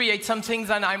able to create some things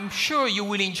that I'm sure you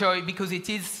will enjoy because it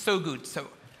is so good. So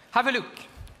have a look.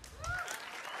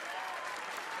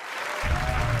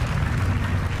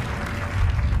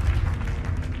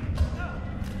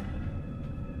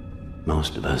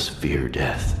 Most of us fear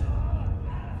death.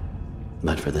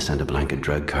 But for the Santa Blanca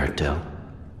drug cartel,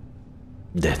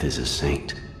 death is a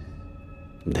saint.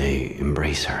 They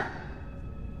embrace her,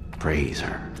 praise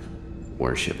her,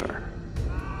 worship her.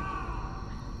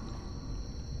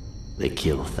 They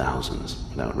kill thousands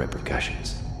without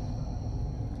repercussions,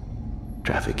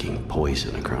 trafficking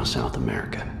poison across South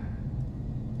America,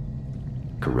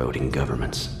 corroding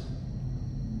governments.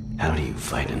 How do you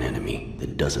fight an enemy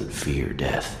that doesn't fear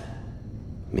death?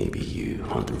 Maybe you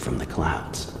hunt them from the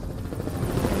clouds.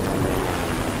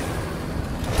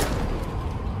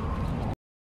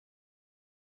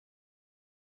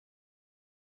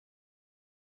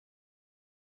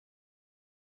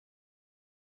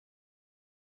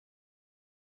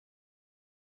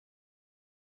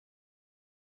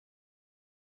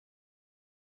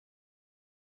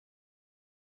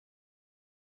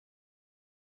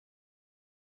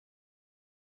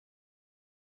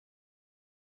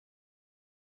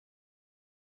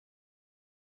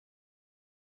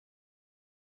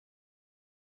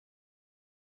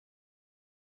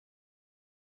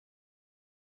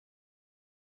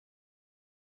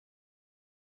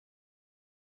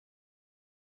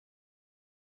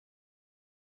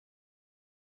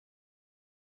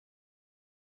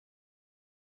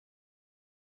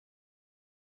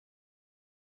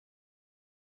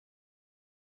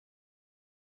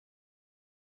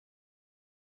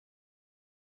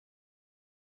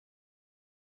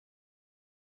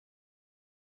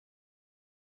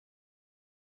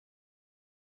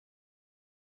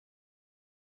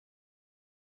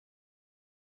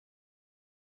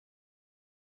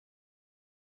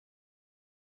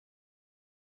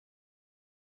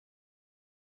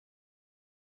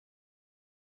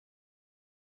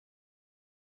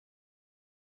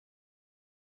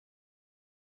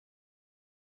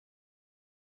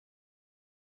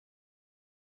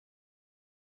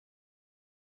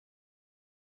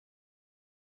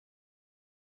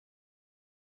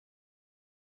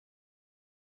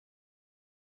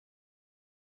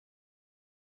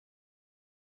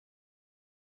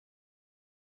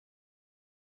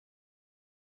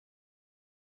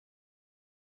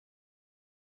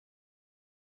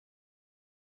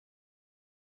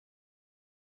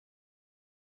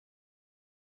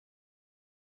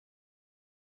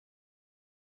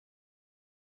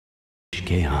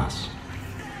 Unleash chaos.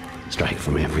 Strike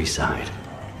from every side.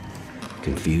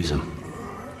 Confuse them.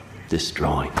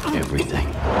 Destroy everything.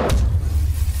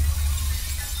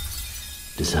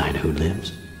 Decide who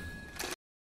lives.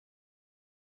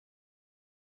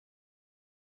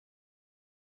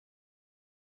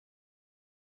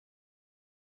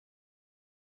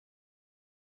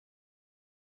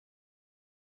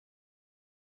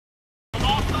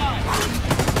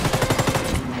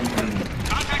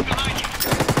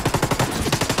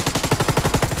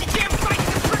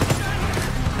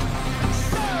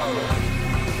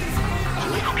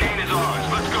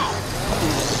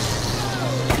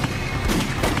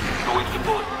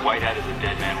 Whitehead is a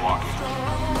dead man walking.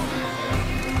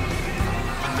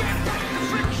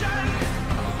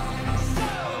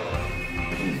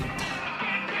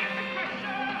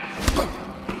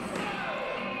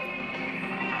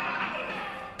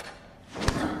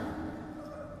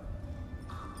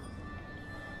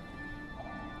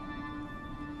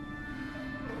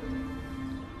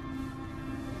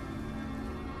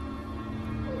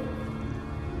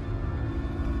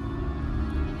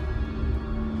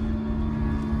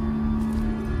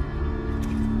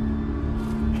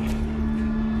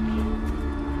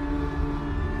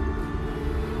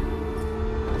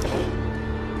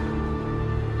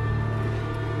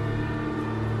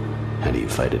 How do you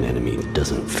fight an enemy that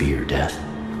doesn't fear death?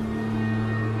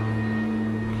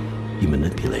 You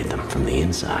manipulate them from the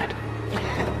inside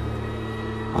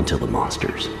until the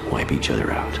monsters wipe each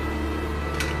other out.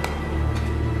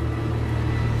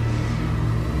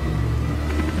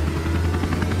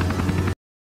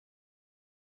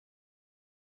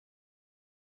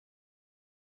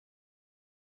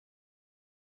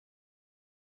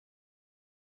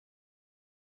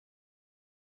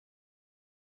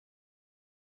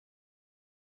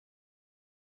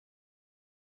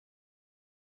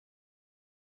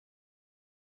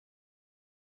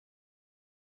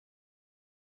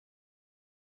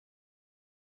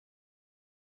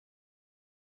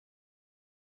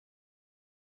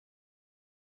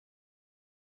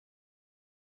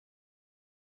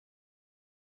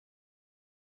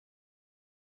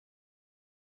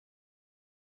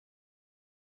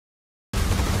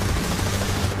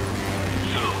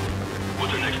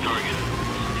 What's our next target?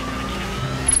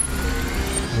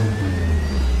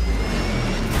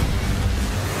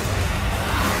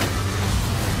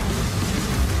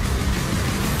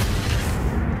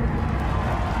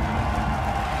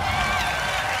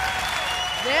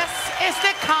 This is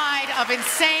the kind of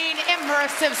insane,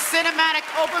 immersive, cinematic,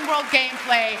 open-world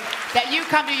gameplay that you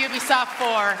come to Ubisoft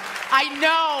for. I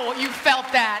know you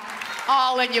felt that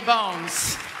all in your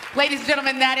bones. Ladies and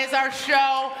gentlemen, that is our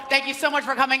show. Thank you so much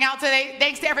for coming out today.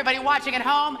 Thanks to everybody watching at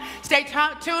home. Stay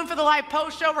tuned for the live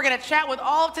post show. We're going to chat with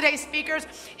all of today's speakers.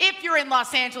 If you're in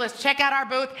Los Angeles, check out our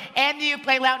booth and the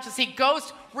Uplay Lounge to see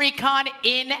Ghost Recon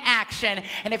in action.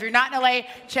 And if you're not in LA,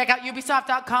 check out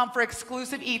Ubisoft.com for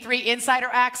exclusive E3 insider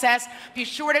access. Be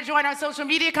sure to join our social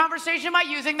media conversation by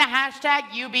using the hashtag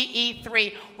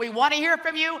UBE3. We want to hear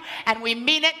from you, and we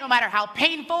mean it no matter how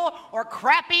painful or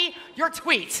crappy your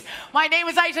tweets. My name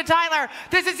is Aisha Tyler.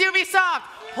 This is Ubisoft.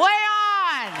 Play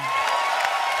on!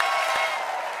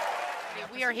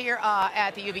 We are here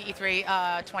at the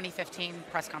UBE3 2015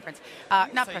 press conference.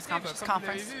 Not press conference,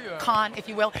 conference, con, if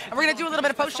you will. And we're going to do a little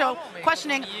bit of post-show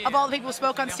questioning of all the people who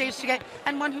spoke on stage today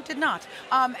and one who did not.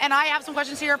 And I have some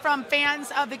questions here from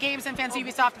fans of the games and fans of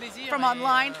Ubisoft from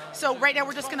online. So right now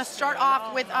we're just going to start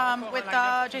off with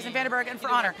Jason Vandenberg and For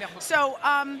Honor.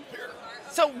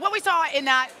 So what we saw in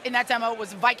that demo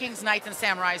was Vikings, Knights, and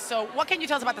Samurais. So what can you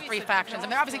tell us about the three factions? And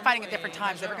they're obviously fighting at different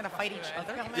times. They're going to fight each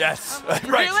other? Yes. Right.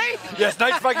 Really? Yes,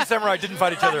 Knights, Vikings, Samurai didn't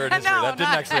fight each other in history. No, that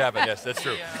didn't actually happen. Yes, that's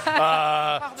true.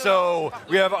 So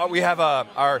we have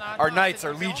our Knights,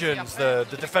 our legions, the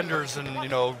defenders, and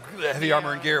heavy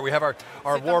armor and gear. We have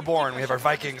our Warborn. We have our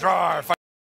Vikings.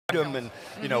 And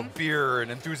beer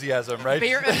and enthusiasm, right?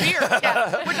 Beer,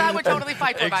 yeah, which I would totally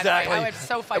fight for. Exactly. By the way, I would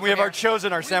so fight. And we have our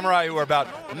chosen, our samurai, who are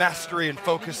about mastery and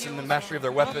focus and the mastery of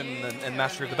their weapon and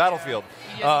mastery of the battlefield.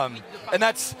 And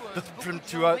that's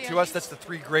to us, that's the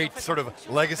three great sort of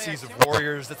legacies of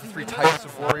warriors. That's the three types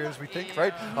of warriors, we think,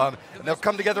 right? And they'll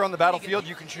come together on the battlefield.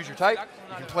 You can choose your type.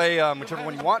 You can play whichever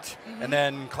one you want, and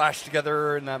then clash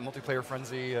together in that multiplayer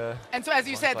frenzy. And so, as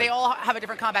you said, they all have a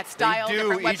different combat style, they do.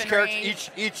 different weapon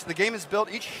range. Each the game is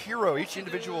built, each hero, each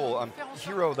individual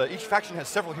hero, each faction has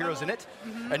several heroes in it,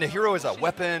 and the hero is a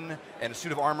weapon and a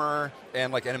suit of armor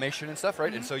and like animation and stuff,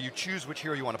 right? And so you choose which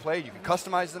hero you want to play. You can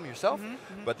customize them yourself,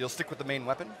 but they'll stick with the main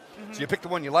weapon. So you pick the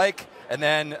one you like, and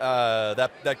then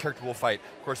that character will fight.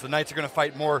 Of course, the knights are going to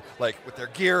fight more like with their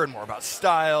gear and more about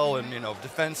style and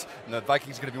defense, and the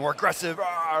Vikings are going to be more aggressive,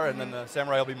 and then the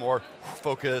samurai will be more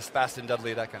focused, fast and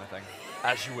deadly, that kind of thing.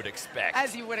 As you would expect.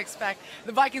 As you would expect.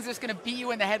 The Vikings are just going to beat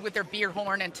you in the head with their beer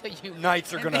horn until you...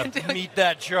 Knights are going to meet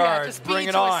that charge. Yeah, just bring beat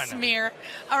it to on. A smear.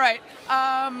 All right.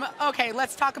 Okay,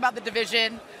 let's talk about the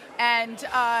Division. And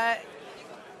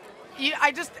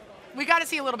we got to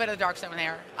see a little bit of the Dark Zone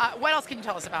there. What else can you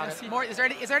tell us about it? Is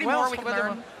there any more we can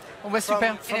learn? From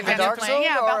the Dark Zone?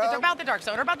 Yeah, about the Dark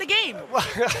Zone or about the game.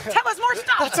 Tell us more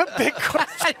stuff. That's a big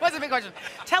question. It was a big question.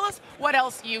 Tell us what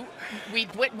else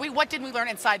what did we learn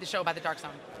inside the show about the Dark Zone?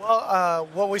 Well,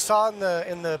 what we saw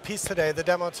in the piece today, the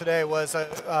demo today, was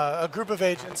a group of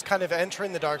agents kind of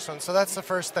entering the Dark Zone. So that's the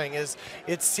first thing, is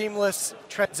it's seamless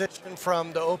transition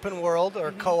from the open world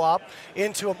or co-op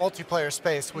into a multiplayer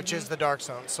space, which is the Dark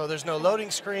Zone. So there's no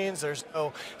loading screens, there's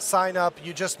no sign up.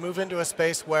 You just move into a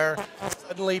space where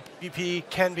suddenly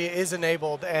PvP is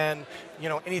enabled, and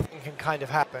anything can kind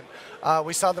of happen.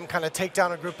 We saw them kind of take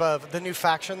down a group of the new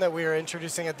faction that we are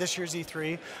introducing at this year's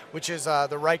E3, which is the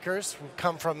Rikers, who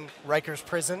come from Rikers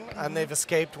prison, and they've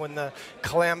escaped when the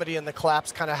calamity and the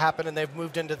collapse kind of happened, and they've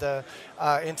moved into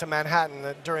Manhattan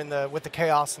with the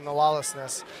chaos and the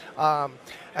lawlessness.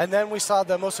 And then we saw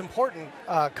the most important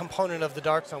component of the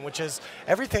Dark Zone, which is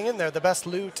everything in there, the best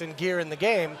loot and gear in the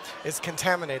game, is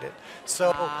contaminated.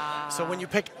 So when you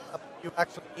pick it up, you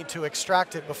actually need to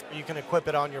extract it before you can equip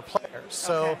it on your player.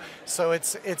 So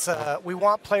we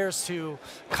want players to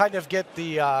kind of get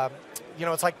the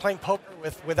it's like playing poker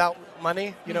without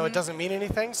money. It doesn't mean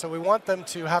anything. So we want them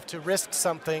to have to risk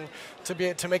something to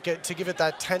give it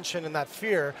that tension and that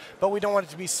fear. But we don't want it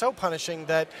to be so punishing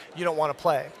that you don't want to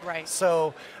play. Right.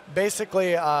 So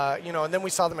basically, and then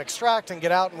we saw them extract and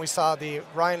get out, and we saw the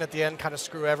Ryan at the end kind of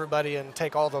screw everybody and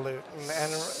take all the loot.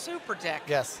 And super dick.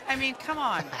 Yes. I mean, come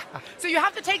on. So you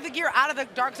have to take the gear out of the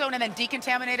Dark Zone and then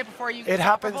decontaminate it before you. It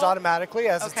happens automatically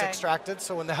as it's extracted.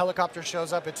 So when the helicopter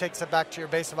shows up, it takes it back to your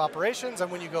base of operations,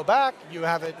 and when you go back, you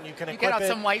have it and you can equip it. You get out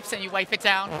some wipes and you wipe it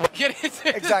down.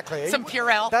 Exactly. Some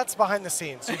Purell. That's behind the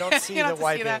scenes. You don't see the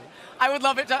wiping. I would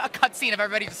love it, a cutscene of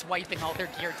everybody just wiping all their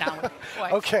gear down with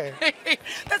wipes. Okay.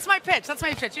 That's my pitch. That's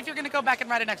my pitch. If you're going to go back and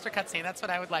write an extra cutscene, that's what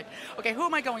I would like. Okay, who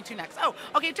am I going to next? Oh,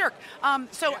 okay, Dirk.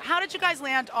 So how did you guys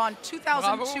land on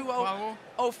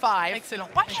 2005?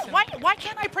 Excellent. Why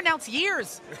can't I pronounce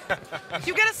years?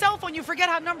 You get a cell phone, you forget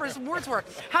how numbers and words work.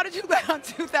 How did you land on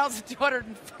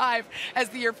 2205 as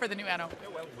the year for the new Anno? Yeah,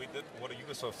 well, we did what a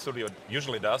Ubisoft studio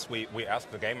usually does. We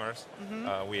asked the gamers.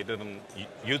 We did a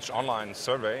huge online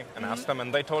survey and asked them,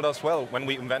 and they told us, well, when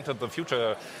we invented the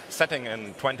future setting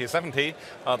in 2070,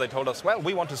 they told us, well,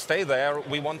 we want to stay there.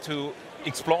 We want to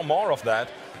explore more of that.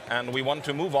 And we want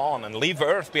to move on and leave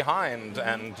Earth behind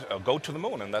and go to the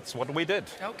moon, and that's what we did.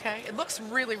 Okay, it looks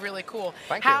really, really cool.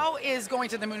 Thank you. How is going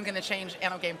to the moon going to change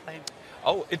Anno gameplay?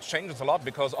 Oh, it changes a lot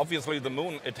because obviously the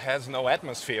moon, it has no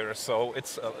atmosphere, so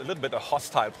it's a little bit a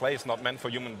hostile place, not meant for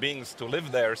human beings to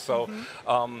live there. So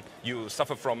you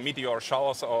suffer from meteor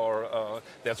showers or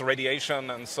there's radiation,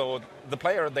 and so the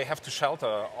player, they have to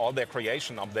shelter all their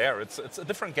creation up there. It's a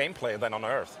different gameplay than on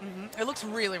Earth. It looks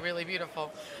really, really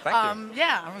beautiful. Thank you.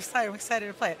 Yeah, I'm excited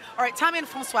to play it. All right, Tommy and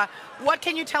Francois, what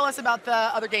can you tell us about the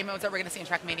other game modes that we're going to see in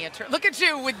Trackmania? Look at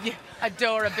you with your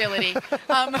adorability.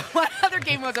 What other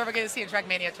game modes are we going to see in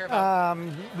Trackmania Turbo?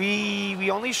 We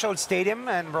only showed Stadium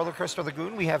and Roller Coaster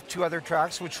Lagoon. We have 2 other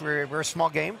tracks, which we're a small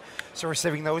game, so we're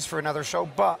saving those for another show.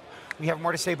 But we have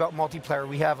more to say about multiplayer.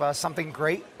 We have something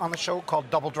great on the show called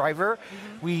Double Driver.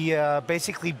 We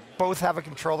basically both have a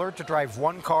controller to drive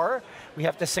one car. We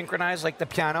have to synchronize like the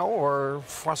piano, or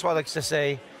Francois likes to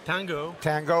say, Tango,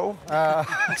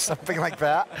 something like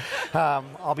that.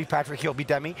 I'll be Patrick, he'll be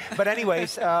Demi. But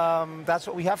anyways, that's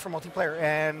what we have for multiplayer.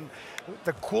 And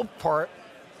the cool part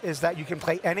is that you can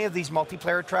play any of these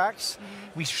multiplayer tracks.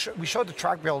 We showed the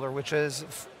track builder, which is,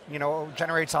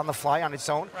 generates on the fly on its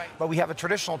own. Right. But we have a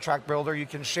traditional track builder. You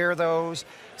can share those,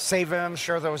 save them,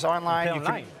 share those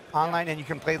online. And you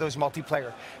can play those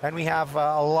multiplayer. And we have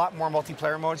a lot more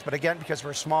multiplayer modes. But again, because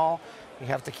we're small, we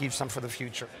have to keep some for the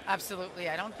future. Absolutely.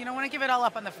 You don't want to give it all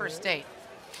up on the first date.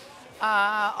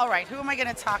 All right, who am I going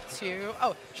to talk to?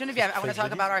 Oh, Geneviève, I want to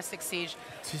talk about R6 Siege.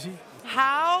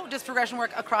 How does progression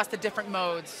work across the different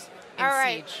modes in All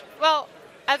right. Siege? Well,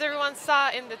 as everyone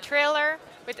saw in the trailer,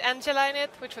 with Angela in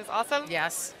it, which was awesome.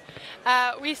 Yes.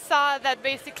 We saw that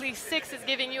basically 6 is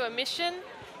giving you a mission,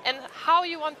 and how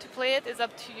you want to play it is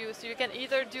up to you. So you can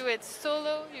either do it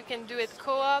solo, you can do it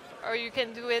co-op, or you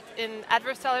can do it in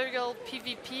adversarial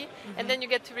PvP, and then you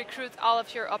get to recruit all of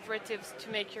your operatives to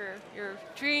make your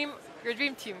dream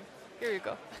team. Here you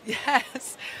go.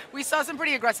 Yes. We saw some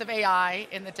pretty aggressive AI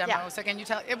in the demo. So can you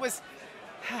tell, it was,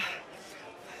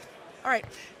 all right.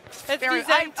 Let's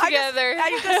design together.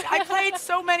 I played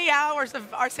so many hours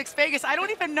of R6 Vegas. I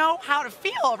don't even know how to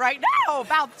feel right now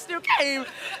about this new game.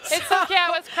 It's okay.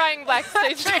 I was crying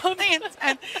backstage.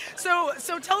 And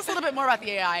so tell us a little bit more about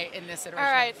the AI in this iteration.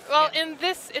 All right. Well, in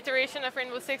this iteration of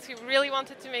Rainbow Six, we really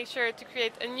wanted to make sure to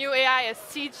create a new AI, a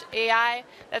siege AI,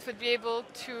 that would be able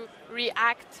to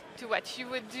react to what you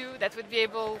would do, that would be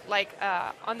able, like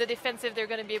on the defensive,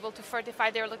 they're going to be able to fortify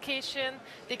their location,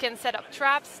 they can set up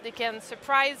traps, they can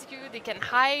surprise you, they can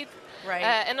hide. Right.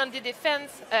 And on the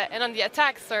defense, and on the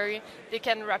attack, sorry, they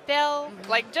can rappel,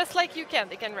 like just like you can.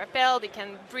 They can rappel, they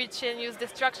can breach in, use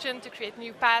destruction to create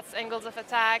new paths, angles of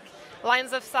attack,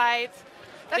 lines of sight.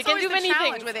 That's they can always do the many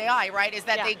challenge things with AI, right? Is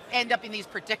that they end up in these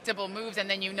predictable moves, and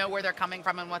then you know where they're coming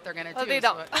from and what they're going to do. Oh, they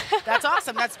don't. So that's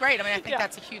awesome. That's great. I mean, I think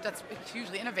that's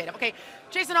hugely innovative. Okay,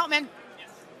 Jason Altman,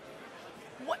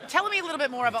 tell me a little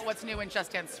bit more about what's new in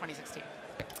Just Dance 2016.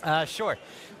 Sure.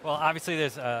 Well, obviously,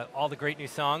 there's all the great new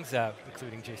songs,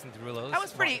 including Jason Derulo's. That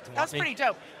was pretty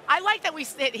dope. I like that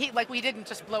we didn't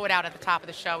just blow it out at the top of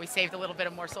the show. We saved a little bit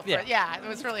of morsel for it. Yeah, it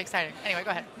was really exciting. Anyway,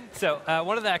 go ahead. So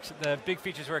one of the big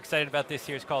features we're excited about this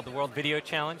year is called the World Video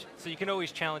Challenge. So you can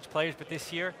always challenge players, but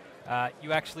this year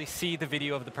you actually see the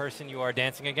video of the person you are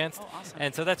dancing against. Oh, awesome.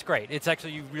 And so that's great. It's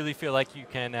actually, you really feel like you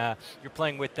can, you're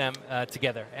playing with them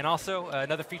together. And also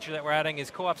another feature that we're adding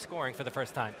is co-op scoring for the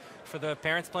first time. For the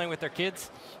parents playing with their kids,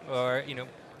 or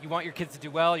you want your kids to do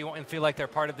well, you want them to feel like they're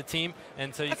part of the team,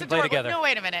 and so you can play together. No,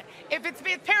 wait a minute. If it's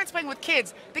parents playing with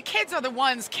kids, the kids are the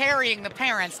ones carrying the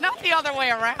parents, not the other way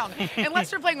around.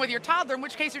 Unless you're playing with your toddler, in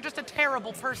which case you're just a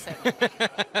terrible person.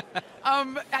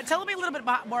 Tell me a little bit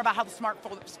more about how the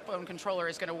smartphone controller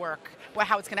is going to work,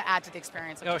 how it's going to add to the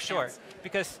experience of Oh, Just sure. Dance.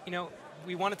 Because,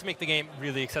 we wanted to make the game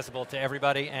really accessible to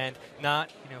everybody, and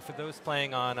not, for those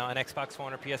playing on an Xbox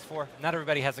One or PS4, not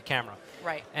everybody has a camera.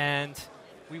 Right. And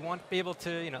we want to be able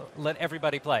to, let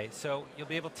everybody play. So you'll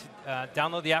be able to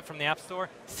download the app from the App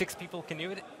Store. 6 people can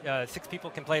use it. 6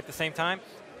 people can play at the same time.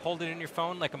 Hold it in your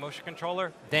phone like a motion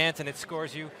controller, dance, and it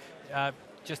scores you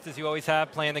just as you always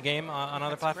have playing the game on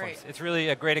other platforms. Great. It's really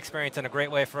a great experience and a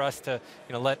great way for us to,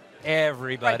 let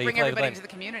everybody bring play everybody the into the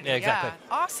community. Yeah, exactly.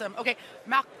 Yeah. Awesome. Okay,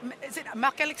 is it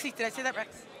Marc Alexis? Did I say that right?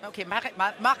 Okay, Marc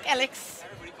Alex.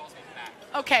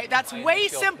 Okay, that's way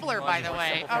simpler, by the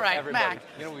way. All right, everybody.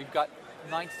 Mac. We've got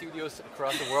 9 studios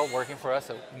across the world working for us,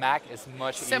 so Mac is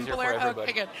much Simpler. easier for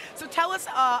everybody. Okay, good. So tell us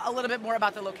a little bit more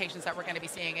about the locations that we're going to be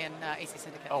seeing in AC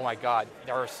Syndicate. Oh my God,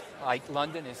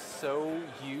 London is so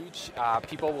huge.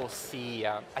 People will see,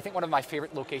 I think one of my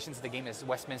favorite locations of the game is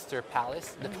Westminster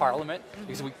Palace, the Parliament,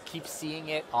 because we keep seeing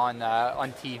it on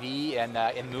TV and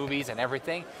in movies and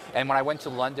everything. And when I went to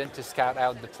London to scout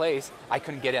out the place, I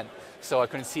couldn't get in. So I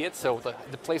couldn't see it. So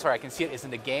the place where I can see it is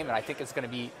in the game, and I think it's going to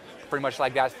be pretty much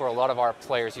like that for a lot of our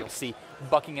players. You'll see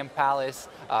Buckingham Palace,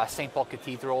 St. Paul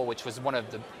Cathedral, which was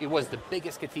it was the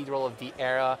biggest cathedral of the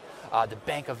era, the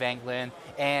Bank of England,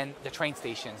 and the train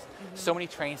stations. So many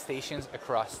train stations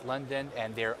across London,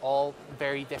 and they're all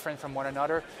very different from one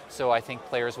another. So I think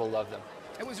players will love them.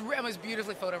 It was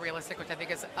beautifully photorealistic, which I think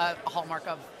is a hallmark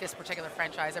of this particular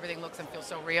franchise. Everything looks and feels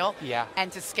so real. Yeah. And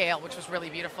to scale, which was really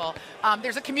beautiful.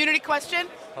 There's a community question.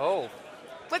 Oh.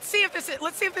 Let's see if this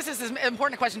is as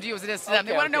important a question to you as it is to them.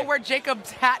 Okay, They want to know where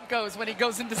Jacob's hat goes when he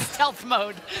goes into stealth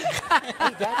mode.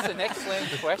 Hey, that's an excellent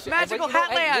question. Magical But,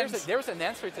 hat lands. There's an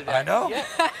answer to that. I know.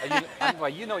 Yeah. Well,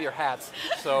 you know your hats.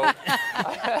 So,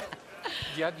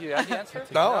 do you have the answer?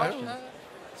 No, I don't.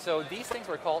 So these things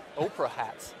were called opera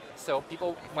hats. So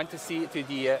people went to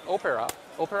the opera.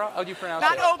 Opera? How do you pronounce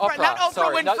Not it? Oprah, not Oprah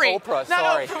sorry, Winfrey. Not Oprah, Not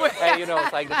sorry. Oprah Winfrey.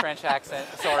 It's like the French accent.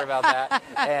 Sorry about that.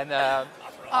 And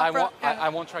I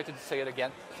won't try to say it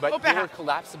again. But Opera. they were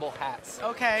collapsible hats.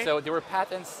 Okay. So there were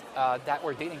patents that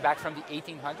were dating back from the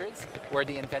 1800s where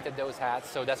they invented those hats.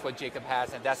 So that's what Jacob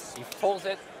has, and he folds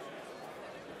it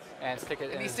and stick it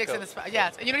in And he his sticks coat. in the spot.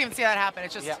 Yes, and you don't even see that happen.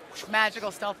 It's just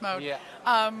magical stealth mode. Yeah.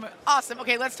 Awesome.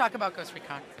 Okay, let's talk about Ghost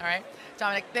Recon. All right,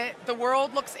 Dominic, the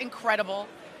world looks incredible.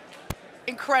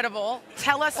 Incredible.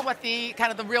 Tell us what the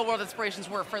real world inspirations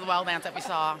were for the Wildlands that we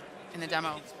saw in the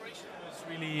demo. It's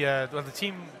really well, the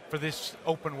team for this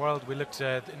open world. We looked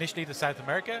at initially to South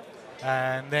America,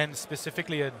 and then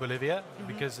specifically at Bolivia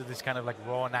because of this kind of like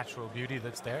raw natural beauty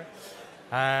that's there.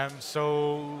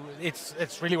 So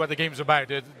it's really what the game's about.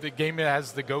 The game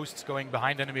has the ghosts going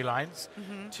behind enemy lines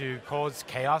to cause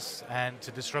chaos and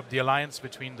to disrupt the alliance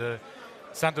between the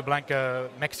Santa Blanca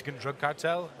Mexican drug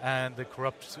cartel and the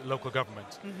corrupt local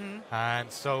government. And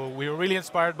so we were really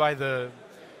inspired by the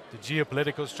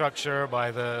geopolitical structure,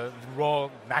 by the raw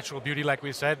natural beauty, like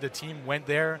we said. The team went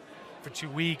there for 2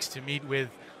 weeks to meet with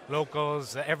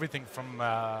locals, everything from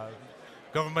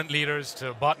government leaders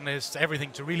to botanists,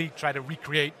 everything to really try to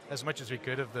recreate as much as we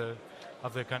could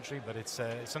of the country. But it's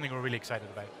something we're really excited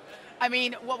about. I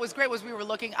mean, what was great was we were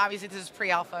looking, obviously this is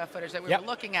pre-alpha footage that we were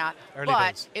looking at, Early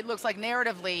but days. it looks like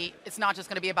narratively, it's not just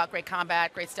going to be about great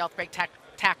combat, great stealth, great tactical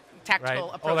Right.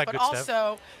 All approach, that but good also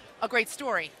stuff. a great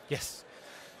story. Yes.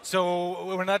 So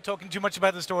we're not talking too much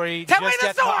about the story. Tell me just the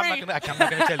yet. No, story! I'm not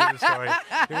going to tell you the story.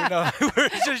 We're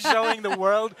just showing the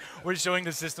world. We're showing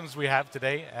the systems we have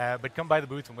today. But come by the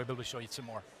booth and we'll be able to show you some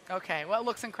more. Okay, well, it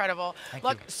looks incredible. Thank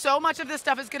Look, so much of this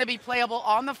stuff is going to be playable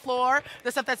on the floor.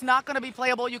 The stuff that's not going to be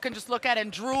playable, you can just look at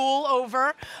and drool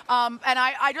over. And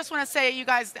I just want to say, you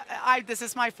guys, this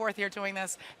is my 4th year doing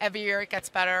this. Every year it gets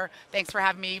better. Thanks for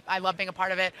having me. I love being a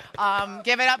part of it.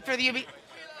 Give it up for the UB.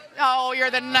 Oh, you're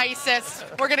the nicest.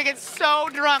 We're going to get so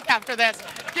drunk after this.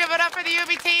 Give it up for the UB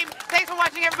team. Thanks for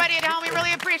watching, everybody at home. We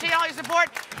really appreciate all your support.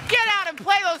 Get out and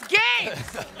play those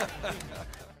games.